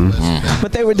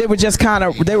 but they were just kind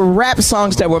of rap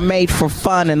songs that were made for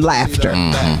fun and laughter.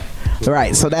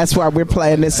 Right, so that's why we're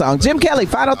playing this song. Jim Kelly,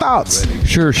 final thoughts.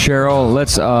 Sure, Sheryl.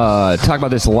 Let's talk about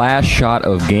this last shot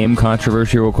of game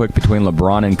controversy real quick between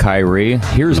LeBron and Kyrie.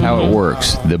 Here's how it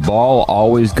works. The ball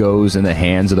always goes in the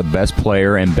hands of the best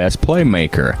player and best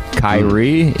playmaker.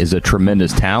 Kyrie is a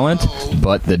tremendous talent,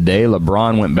 but the day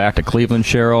LeBron went back to Cleveland,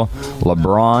 Sheryl,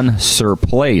 LeBron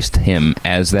surplaced him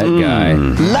as that guy. I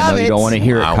know you don't want to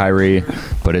hear it, Kyrie,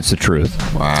 but it's the truth.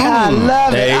 Wow. I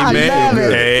love it. Amen. I love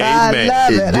it. Amen. I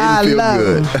love it. I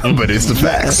love it. But it's the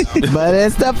facts. But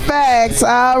it's the facts.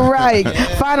 All right.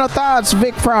 Final thoughts,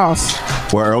 Vic Frost.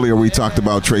 Well, earlier we talked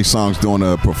about Trey Songz doing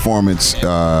a performance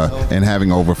and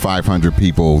having over 500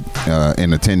 people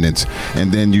in attendance.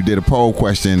 And then you did a poll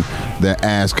question that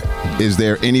asked, is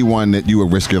there anyone that you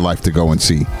would risk your life to go and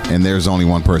see? And there's only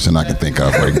one person I can think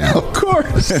of right now. Of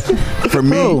course. For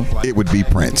me, it would be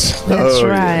Prince. That's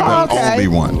right. Okay.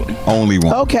 Only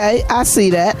one. Okay, I see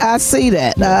that.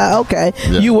 Okay.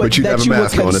 Yeah. You would, But you'd that have a you would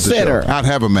mask on at the consider. I'd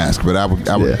have a mask, but I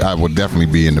would definitely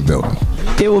be in the building.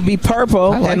 It would be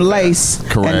purple and lace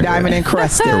and diamond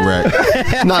encrusted. Correct.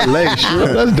 Not lace.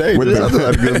 That's dangerous. That's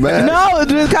not a good mask. No,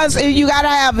 because you gotta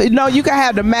have you can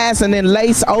have the mask and then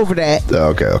lace over that.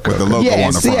 Okay. With the logo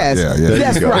on the front. Yes.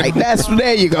 That's right.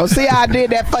 There you go. See how I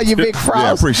did that for you, Big Frost? Yeah,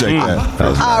 I appreciate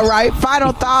that. All right.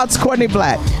 Final thoughts, Courtney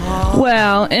Black.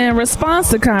 Well, in response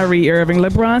to Kyrie Irving,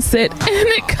 LeBron said, and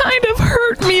it kind of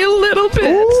hurt me a little bit.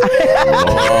 You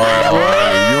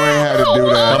ain't had to do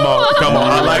that. Come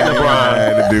on. I like LeBron.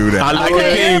 Had to do that. I like the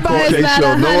king. They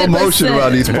show no emotion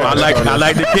around these parts. I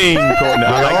like the king, Courtney.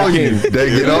 I like the king. They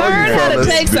get all you Learn how to fellas.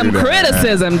 take some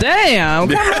criticism. Damn.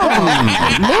 Come on.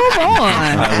 Move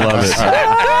on. I love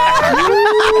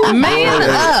it. Man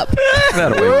up.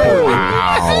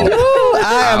 I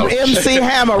am MC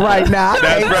Hammer right now. I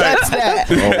can't touch that.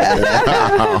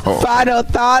 Final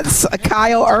thoughts,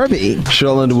 Kyle Irby.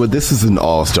 Sheryl Underwood, this is an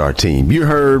all-star team. You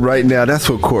heard right now, that's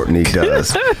what Courtney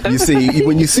does. You see,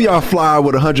 when you see our flyer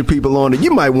with 100 people on it,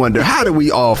 you might wonder, how do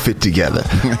we all fit together?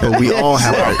 But we all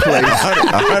have our place.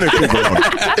 100 people on it.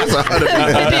 It's 100 people.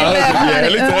 Yeah,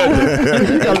 at least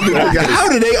 100. How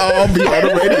do they all be on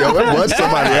the radio at once?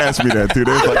 Somebody asked me that too.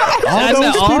 They was like, all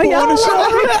those all people on the show?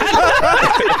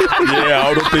 Yeah,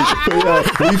 all those people.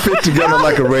 We fit together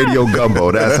like a radio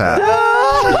gumbo. That's how.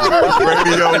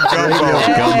 Radio gumbo.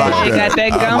 You got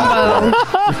that gumbo.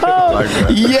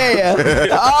 Yeah.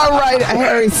 All right,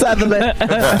 Harry Sutherland.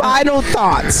 Final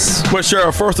thoughts. Well,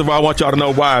 Sheryl, first of all, I want y'all to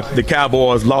know why the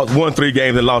Cowboys won 3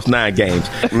 games and lost 9 games.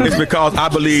 It's because I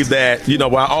believe that,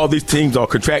 while all these teams are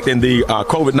contracting the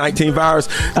COVID-19 virus,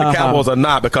 the Cowboys are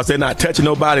not, because they're not touching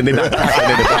nobody and they're not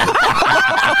tackling anybody.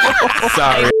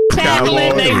 Sorry.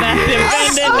 Tackling,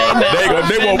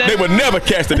 they will never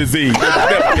catch the disease.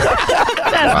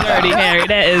 That's dirty, Harry.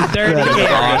 That is dirty, Harry.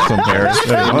 Awesome, Harry.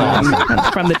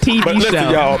 From the TV But listen, show.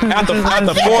 y'all,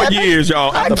 after 4 years,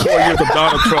 after 4 years of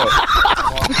Donald Trump.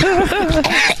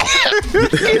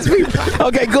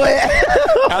 Okay, go ahead.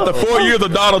 After 4 years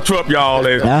of Donald Trump, y'all,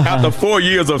 and after 4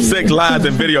 years of sex, lies,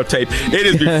 and videotape, it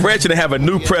is refreshing to have a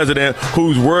new president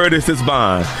whose word is his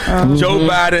bond. Joe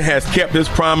Biden has kept his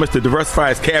promise to diversify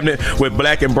his cabinet with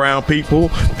black and brown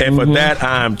people, and for that,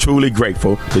 I am truly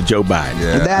grateful to Joe Biden.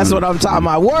 Yeah. That's what I'm talking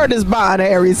about. Word is bond,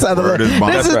 Harry Sutherland. Word is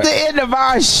bond. This is That's the end of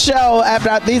our show.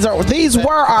 These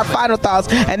were our final thoughts,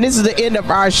 and this is the end of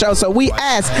our show. So we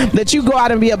ask that you go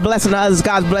out and be a blessing to others.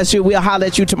 God bless you. We'll holler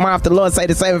at you tomorrow if the Lord say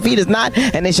the same. If he does not,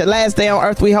 and it's your last day on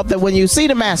earth, we hope that when you see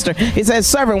the Master, he says,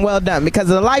 servant, well done, because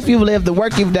of the life you've lived, the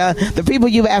work you've done, the people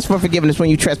you've asked for forgiveness when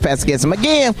you trespass against him.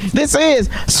 Again, this is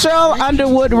Sheryl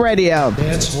Underwood Radio.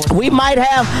 We might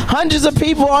have hundreds of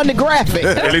people on the graphic.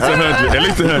 At least 100. At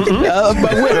least 100.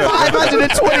 But we're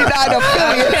 529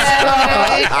 affiliates.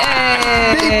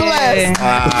 Be blessed.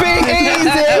 Be easy.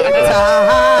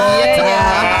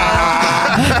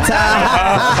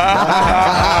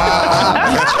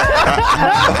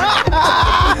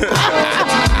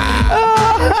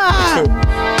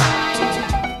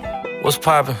 What's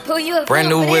poppin'? Brand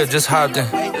new whip, just hopped in.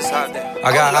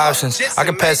 I got options. I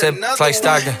can pass that like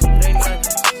Stockton.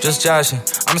 Just joshing.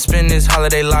 I'ma spend this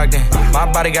holiday locked in. My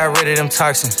body got rid of them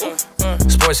toxins.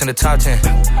 Sports in the top 10.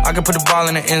 I can put the ball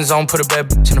in the end zone, put a bad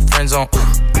bitch in the friend zone.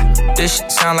 This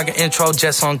shit sound like an intro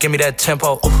jet song, give me that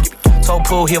tempo. Told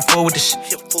Pooh he a fool with the shit.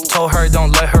 Told her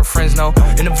don't let her friends know.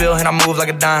 In the Ville and I move like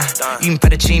a dime. Eating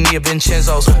fettuccine at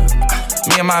Vincenzo's.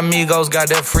 Me and my amigos got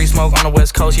that free smoke on the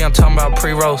West Coast. Yeah, I'm talking about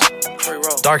pre-rolls.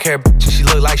 Dark hair bitch, she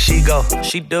look like she go.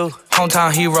 She do.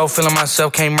 Hometown hero, feeling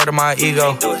myself, can't murder my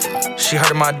ego. She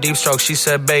heard of my deep stroke. She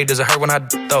said, babe, does it hurt when I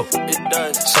though? It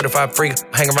does. Certified freak,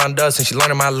 hang around dust and she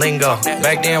learning my lingo.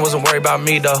 Back then, wasn't worried about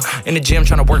me though. In the gym,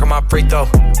 trying to work on my free throw.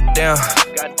 Damn.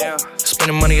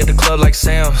 Spending money at the club like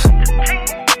Sam's.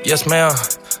 Yes, ma'am.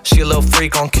 She a little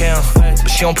freak on cam, but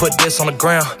she don't put this on the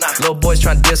ground. Little boys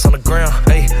trying to diss on the ground.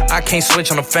 Hey, I can't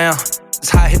switch on the fam. It's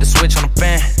how I hit the switch on the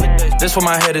fan. This where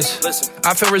my head is.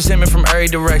 I feel resentment from every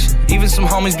direction. Even some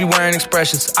homies be wearing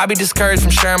expressions. I be discouraged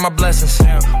from sharing my blessings.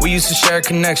 We used to share a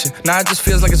connection. Now it just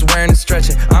feels like it's wearing and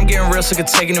stretching. I'm getting real sick of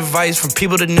taking advice from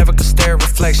people that never could stare at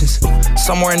reflections.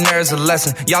 Somewhere in there is a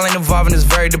lesson. Y'all ain't evolving, it's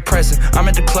very depressing. I'm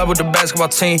at the club with the basketball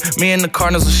team. Me and the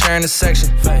Cardinals are sharing this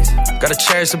section. Gotta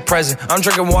cherish the present. I'm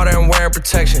drinking water and wearing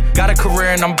protection. Got a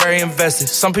career and I'm very invested.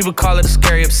 Some people call it a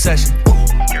scary obsession.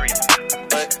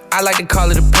 I like to call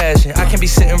it a passion. I can't be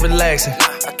sitting relaxing.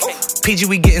 PG,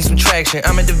 we getting some traction.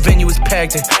 I'm at the venue, it's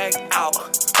packed in.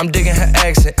 I'm digging her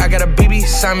accent. I got a BB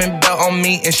Simon belt on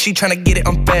me, and she tryna get it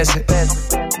unfastened.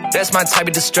 That's my type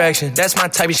of distraction. That's my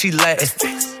type of she Latin.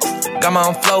 Got my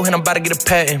own flow, and I'm about to get a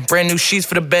patent. Brand new sheets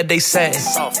for the bed they satin.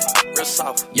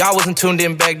 Y'all wasn't tuned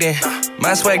in back then.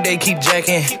 My swag they keep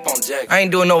jacking. I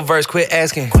ain't doing no verse, quit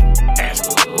asking.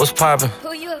 What's poppin'?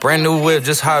 Brand new whip,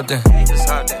 just hopped in.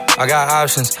 I got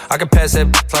options. I can pass that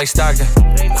like Stockton.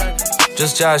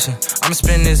 Just joshing. I'ma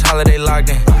spend this holiday locked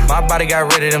in. My body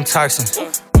got rid of them toxins.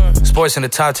 Sports in the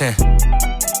top 10.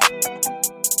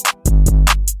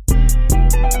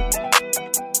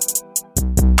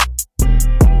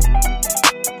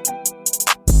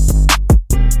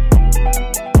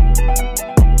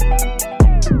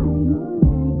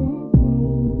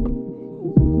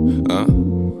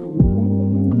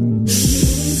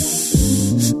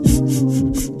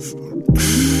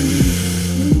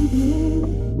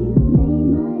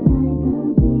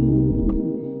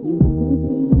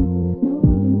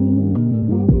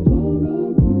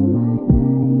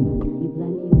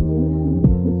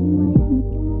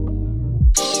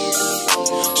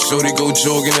 Shorty go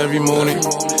jogging every morning,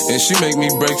 and she make me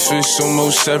breakfast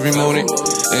almost every morning.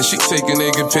 And she take a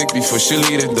nigga pic before she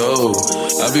leave the door.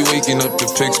 I be waking up the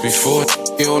pics before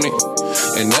on it.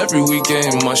 And every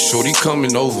weekend my shorty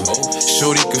coming over.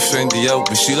 Shorty can Fendi out,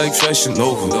 but she like Fashion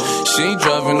Nova. She ain't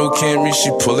driving no Camry,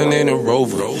 she pulling in a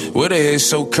Rover. With her hair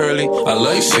so curly, I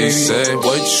like she said,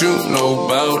 what you know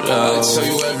about love? I tell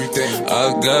you everything.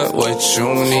 I got what you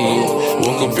need.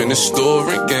 Woke up in the store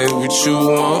and get what you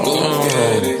want.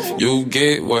 Get it. You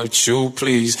get what you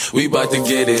please. We bout to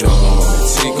get it on.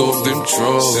 Take off them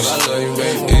drawers.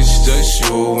 It's just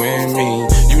you and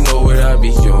me. You know what I be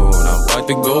on. I'm about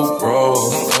to go raw.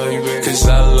 Cause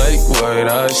I like what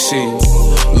I see.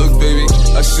 Look, baby,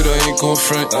 I said I ain't gon'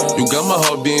 front. You got my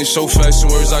heart beating so fast,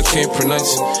 some words I can't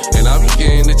pronounce. And I be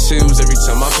getting the chills every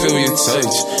time I feel your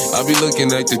touch. I be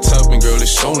looking at the top and girl,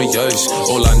 it's only us.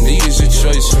 All I need is a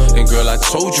choice. And girl, I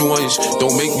told you once,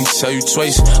 don't make me tell you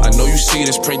twice. I know you see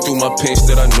this print through my pants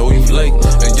that I know you like.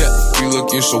 And yeah, you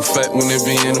looking so fat when it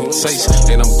be in them tights.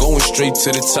 And I'm going straight to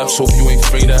the top, so hope you ain't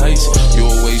afraid of heights. You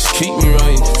always keep me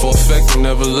right, for a fact you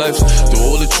never left. Through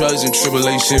all the trials and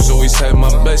tribulations, always had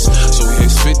my best. So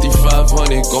here's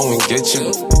 5,500, go and get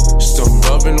you. Start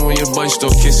rubbing on your butt,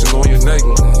 start kissing on your neck.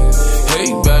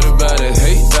 Hate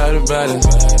about it.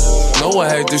 Know I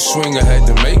had to swing, I had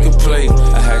to make a play.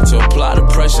 I had to apply the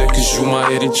pressure, cause you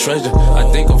my hidden treasure. I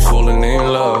think I'm falling in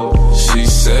love. She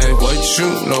said, what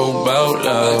you know about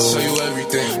love? I tell you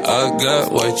everything. I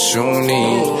got what you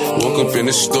need. Woke up in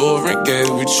the store and get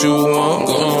what you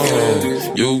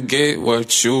want. You get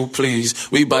what you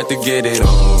please. We bout to get it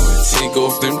on. Take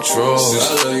off them drawers.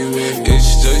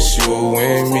 It's just you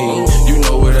and me. You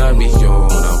know what I be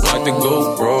on. I'm about to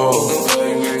go raw.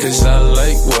 Cause I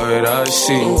like what I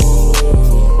see.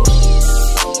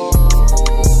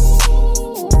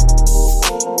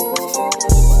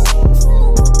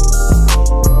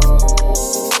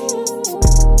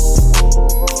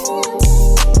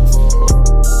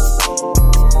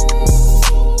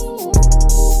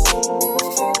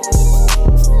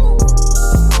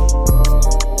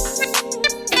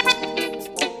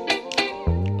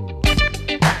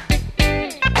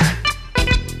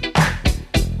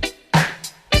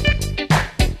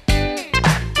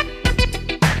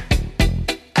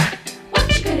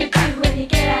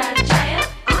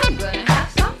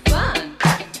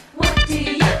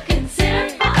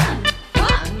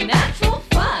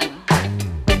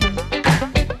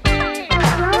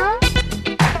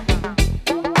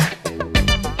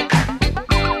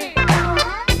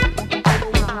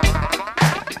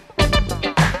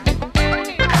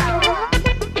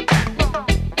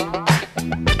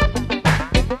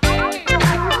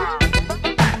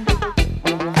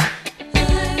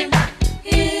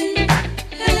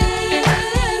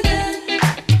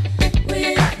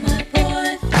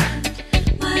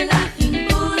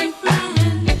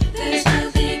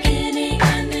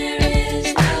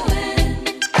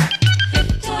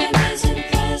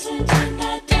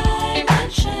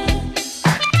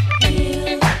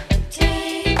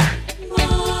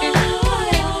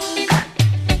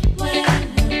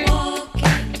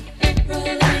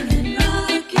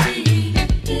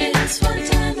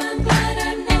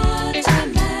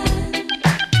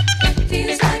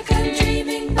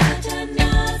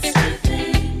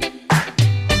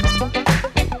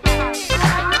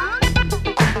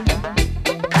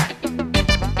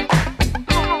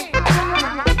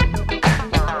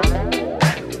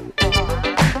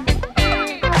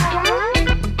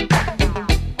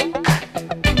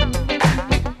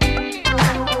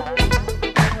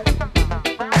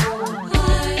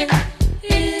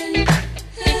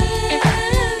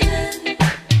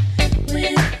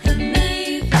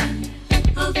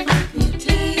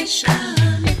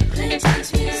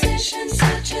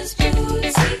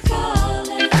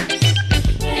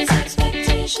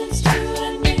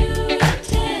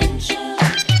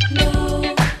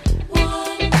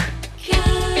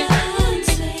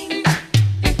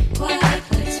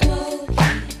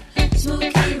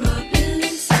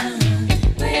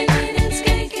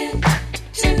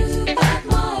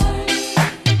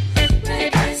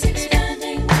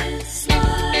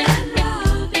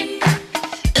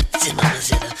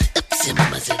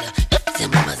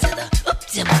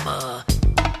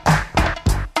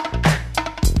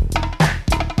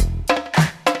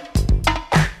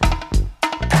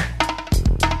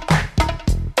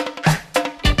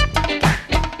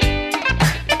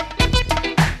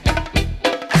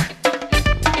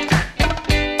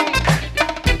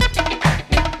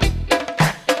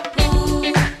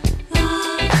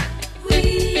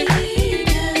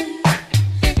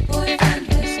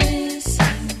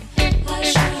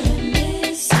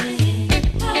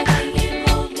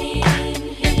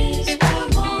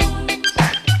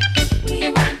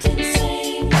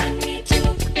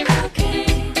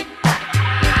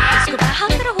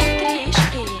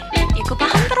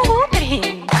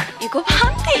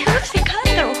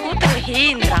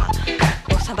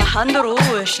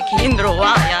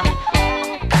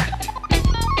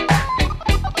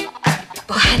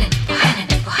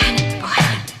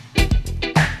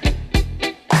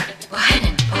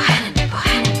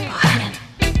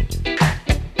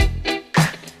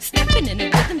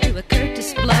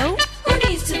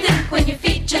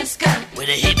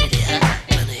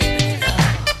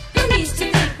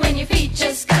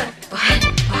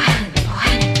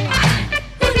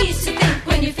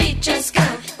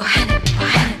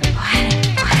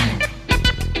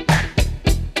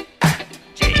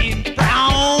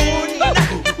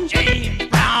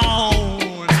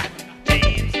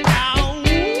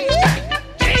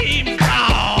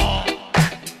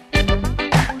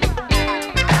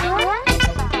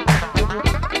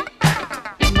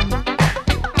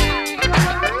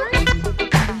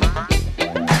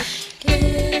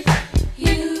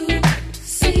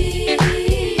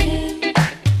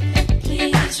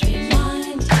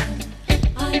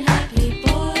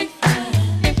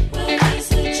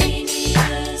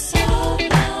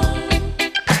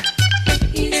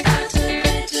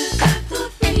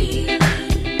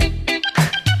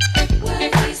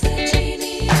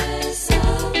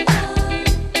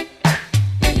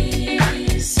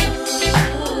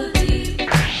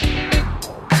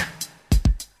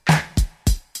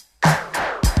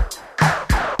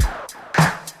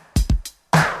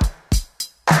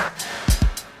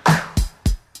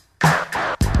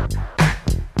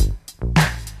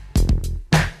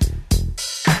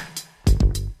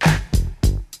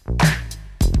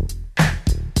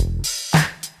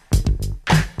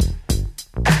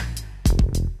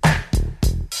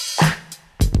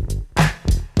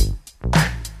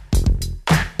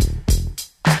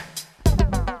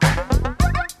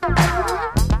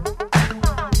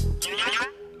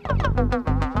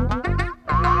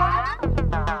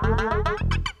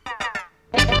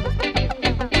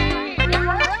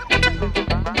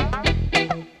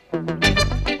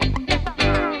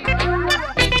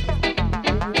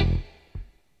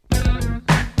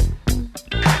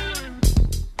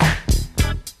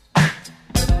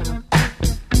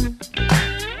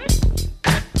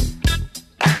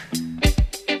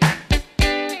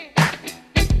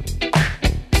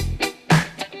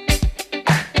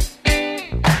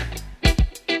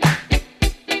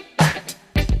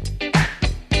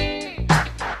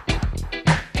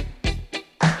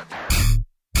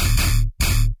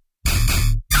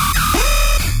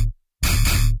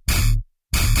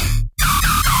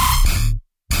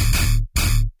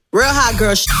 Real hot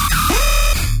girl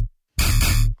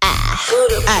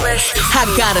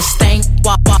I got a stank,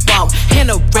 walk, and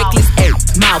a reckless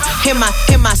mouth. Hear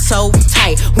my soul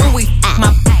tight. When we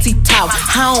my pussy talk,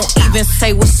 I don't even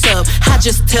say what's up. I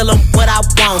just tell him what I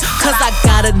want. Cause I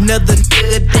got another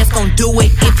nigga that's gon' do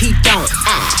it if he don't.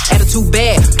 Attitude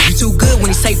bad, you too good. When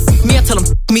he say me, I tell him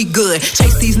me good.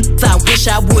 Chase these niggas, I wish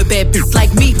I would. Bad bitch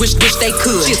like me, wish they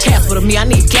could. She's careful to me, I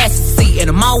need gas to see. And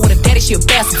I'm on with a daddy, she a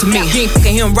bastard to me. He ain't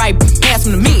fucking him right, pass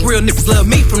him to me. Real niggas love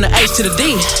me from the H to the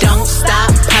D. Don't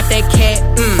stop, pop that cat,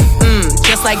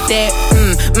 just like that,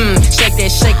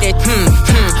 shake that,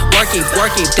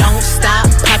 work it, don't stop,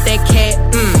 pop that cat,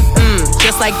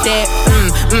 just like that,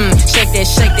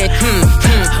 shake that,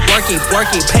 work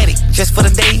it, petty, just for the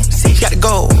day, see you got to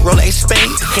go, roll a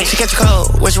spade, she catch a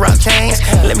cold, what's your rock chains,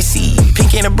 let me see,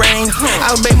 pink in the brain,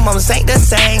 our baby mamas ain't the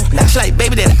same, now she like,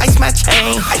 baby, that ice my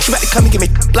chain, she about to come and give me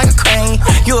like a crane,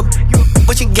 you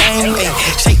what you game,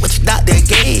 shake what your doctor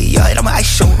gave, yo, I'ma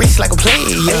ice your wrist like a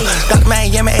player, Dr.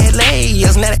 Miami, LA,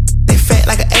 now that fat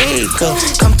like an acre,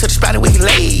 come to the spot where you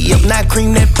lay up, now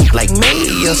cream that poop like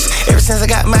mayors, ever since I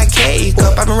got my cake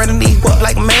up, I've been running these up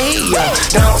like mayor,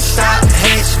 don't stop,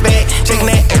 hatchback, shaking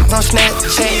that ass on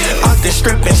Snapchat, off the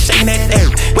strip and shaking that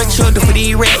ass, what you do for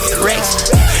these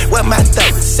racks, what my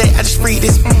throat say, I just free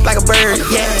this like a bird,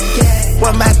 yeah.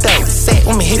 What my dough? Set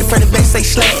when me hit it from the back, say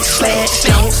slash, slash.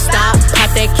 Don't stop, pop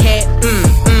that cat,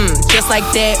 just like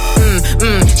that,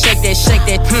 shake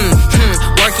that,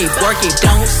 work it,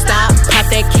 don't stop, pop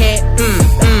that cat,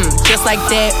 just like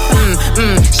that,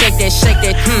 shake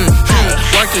that,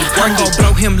 work it, gon'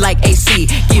 blow him like AC,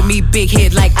 give me big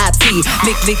head like IT,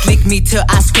 lick me till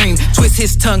I scream, twist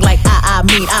his tongue like I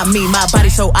mean, my body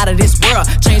so out of this world,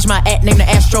 change my act, name the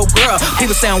Astro Girl,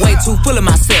 people sound way too full of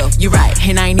myself, you're right,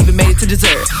 and I ain't even made it to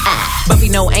dessert, Buffy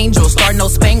no angel, star no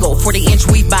spangle, 40-inch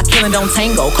weed by killing don't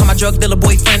tango, call my drug dealer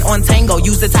boyfriend on tango,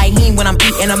 use the tahini when I'm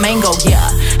eating a mango, yeah,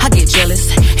 I get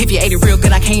jealous, if you ate it real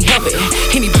good I can't help it,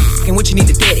 any and what you need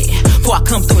to get it, before I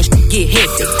come through and get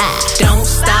hectic, don't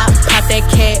stop, pop that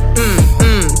cat,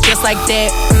 just like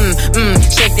that,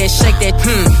 shake that,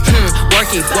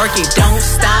 work it, don't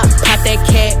stop, pop that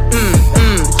cat,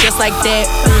 just like that,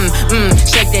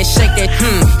 shake that,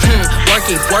 work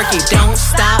it, don't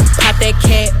stop, pop that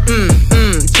cat,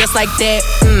 just like that,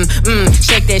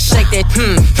 shake that,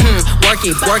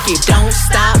 work it, don't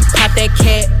stop, pop that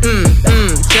cat,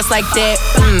 just like that,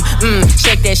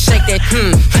 shake that,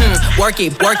 work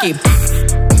it.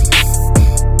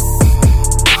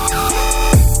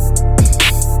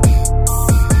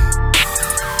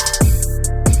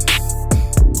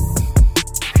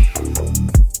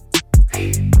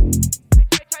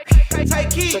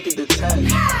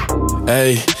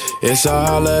 Hey, it's a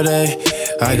holiday.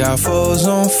 I got foes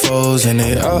on foes and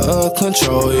they out of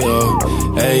control, yo.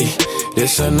 Hey,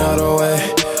 this another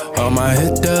way. All my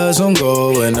hitters on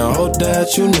go and I hope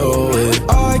that you know it.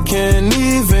 I can't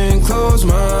even close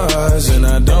my eyes and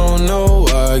I don't know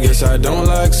why. Guess I don't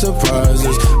like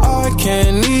surprises. I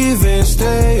can't even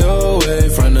stay away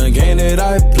from the game that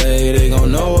I play. They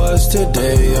gon' know us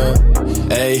today, yo.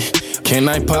 Hey, can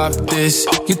I pop this?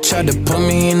 You tried to put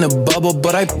me in the bubble,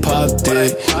 but I popped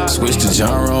it. Switch the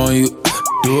genre on you,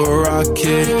 do a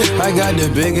rocket. I got the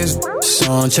biggest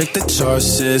song, check the charts,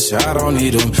 sis. I don't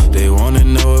need them. They wanna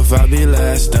know if I be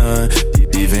last done.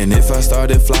 Even if I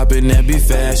started flopping, that be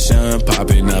fashion.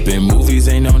 Popping up in movies,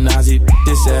 ain't no Nazi,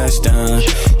 this ass done.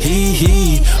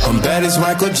 I'm bad as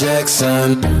Michael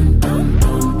Jackson.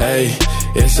 Hey,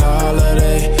 it's a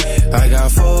holiday. I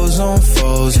got foes on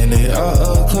foes and they out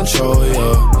of control,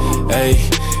 yo. Hey,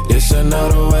 it's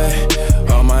another way.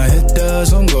 All my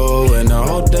hitters on go and I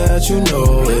hope that you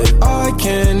know it. I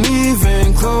can't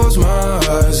even close my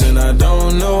eyes and I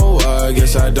don't know why.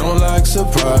 Guess I don't like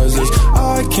surprises.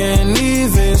 I can't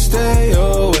even stay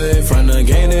away from the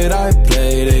game that I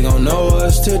play. They gon' know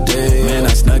us today. Man, I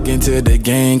snuck into the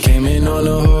game, came in on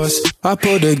a horse. I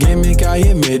pulled a gimmick, I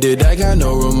admitted I got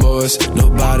no remorse.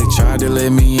 Nobody tried to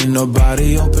let me in,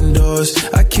 nobody opened doors.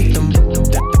 I kicked them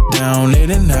down, they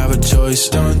didn't have a choice.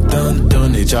 Dun, dun,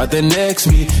 dun, they tried to next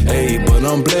me. Ayy, but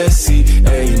I'm blessed,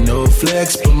 ayy, no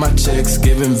flex, but my checks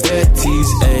giving vetties,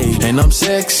 ayy, and I'm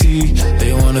sexy.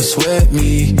 They wanna sweat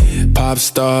me, pop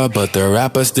star, but the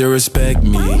rappers still respect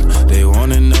me. They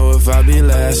wanna know if I be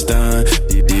last done.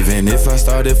 Even if I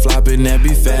started flopping, that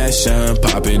be fashion.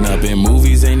 Popping up in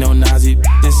movies, ain't no Nazi,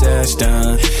 this ass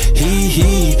done.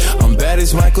 I'm bad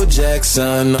as Michael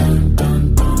Jackson.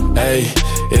 Hey,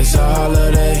 it's a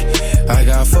holiday. I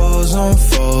got foes on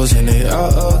foes and they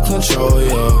out of control,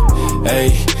 yo. Hey,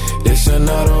 this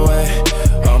another way.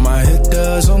 All my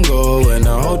hitters on go and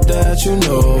I hope that you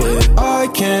know it. I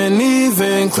can't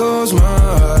even close my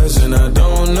eyes and I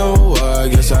don't know why.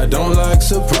 Guess I don't like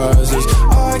surprises.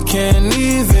 I can't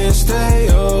even stay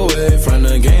away from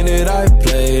the game that I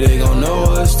play. They gon' know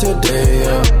us today,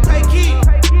 yo.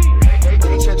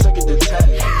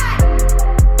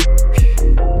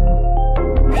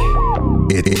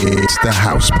 It's the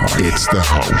house party. It's the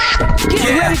house party.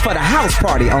 Get ready for the house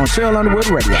party on Sheryl Underwood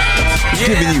Radio.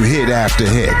 Giving you hit after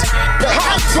hit. The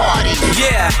house party.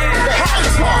 Yeah. The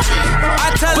house party.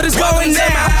 I tell what is going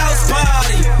down. My house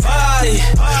party. Party.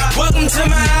 Welcome to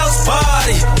my house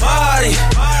party. Party.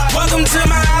 Welcome to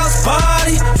my house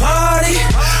party.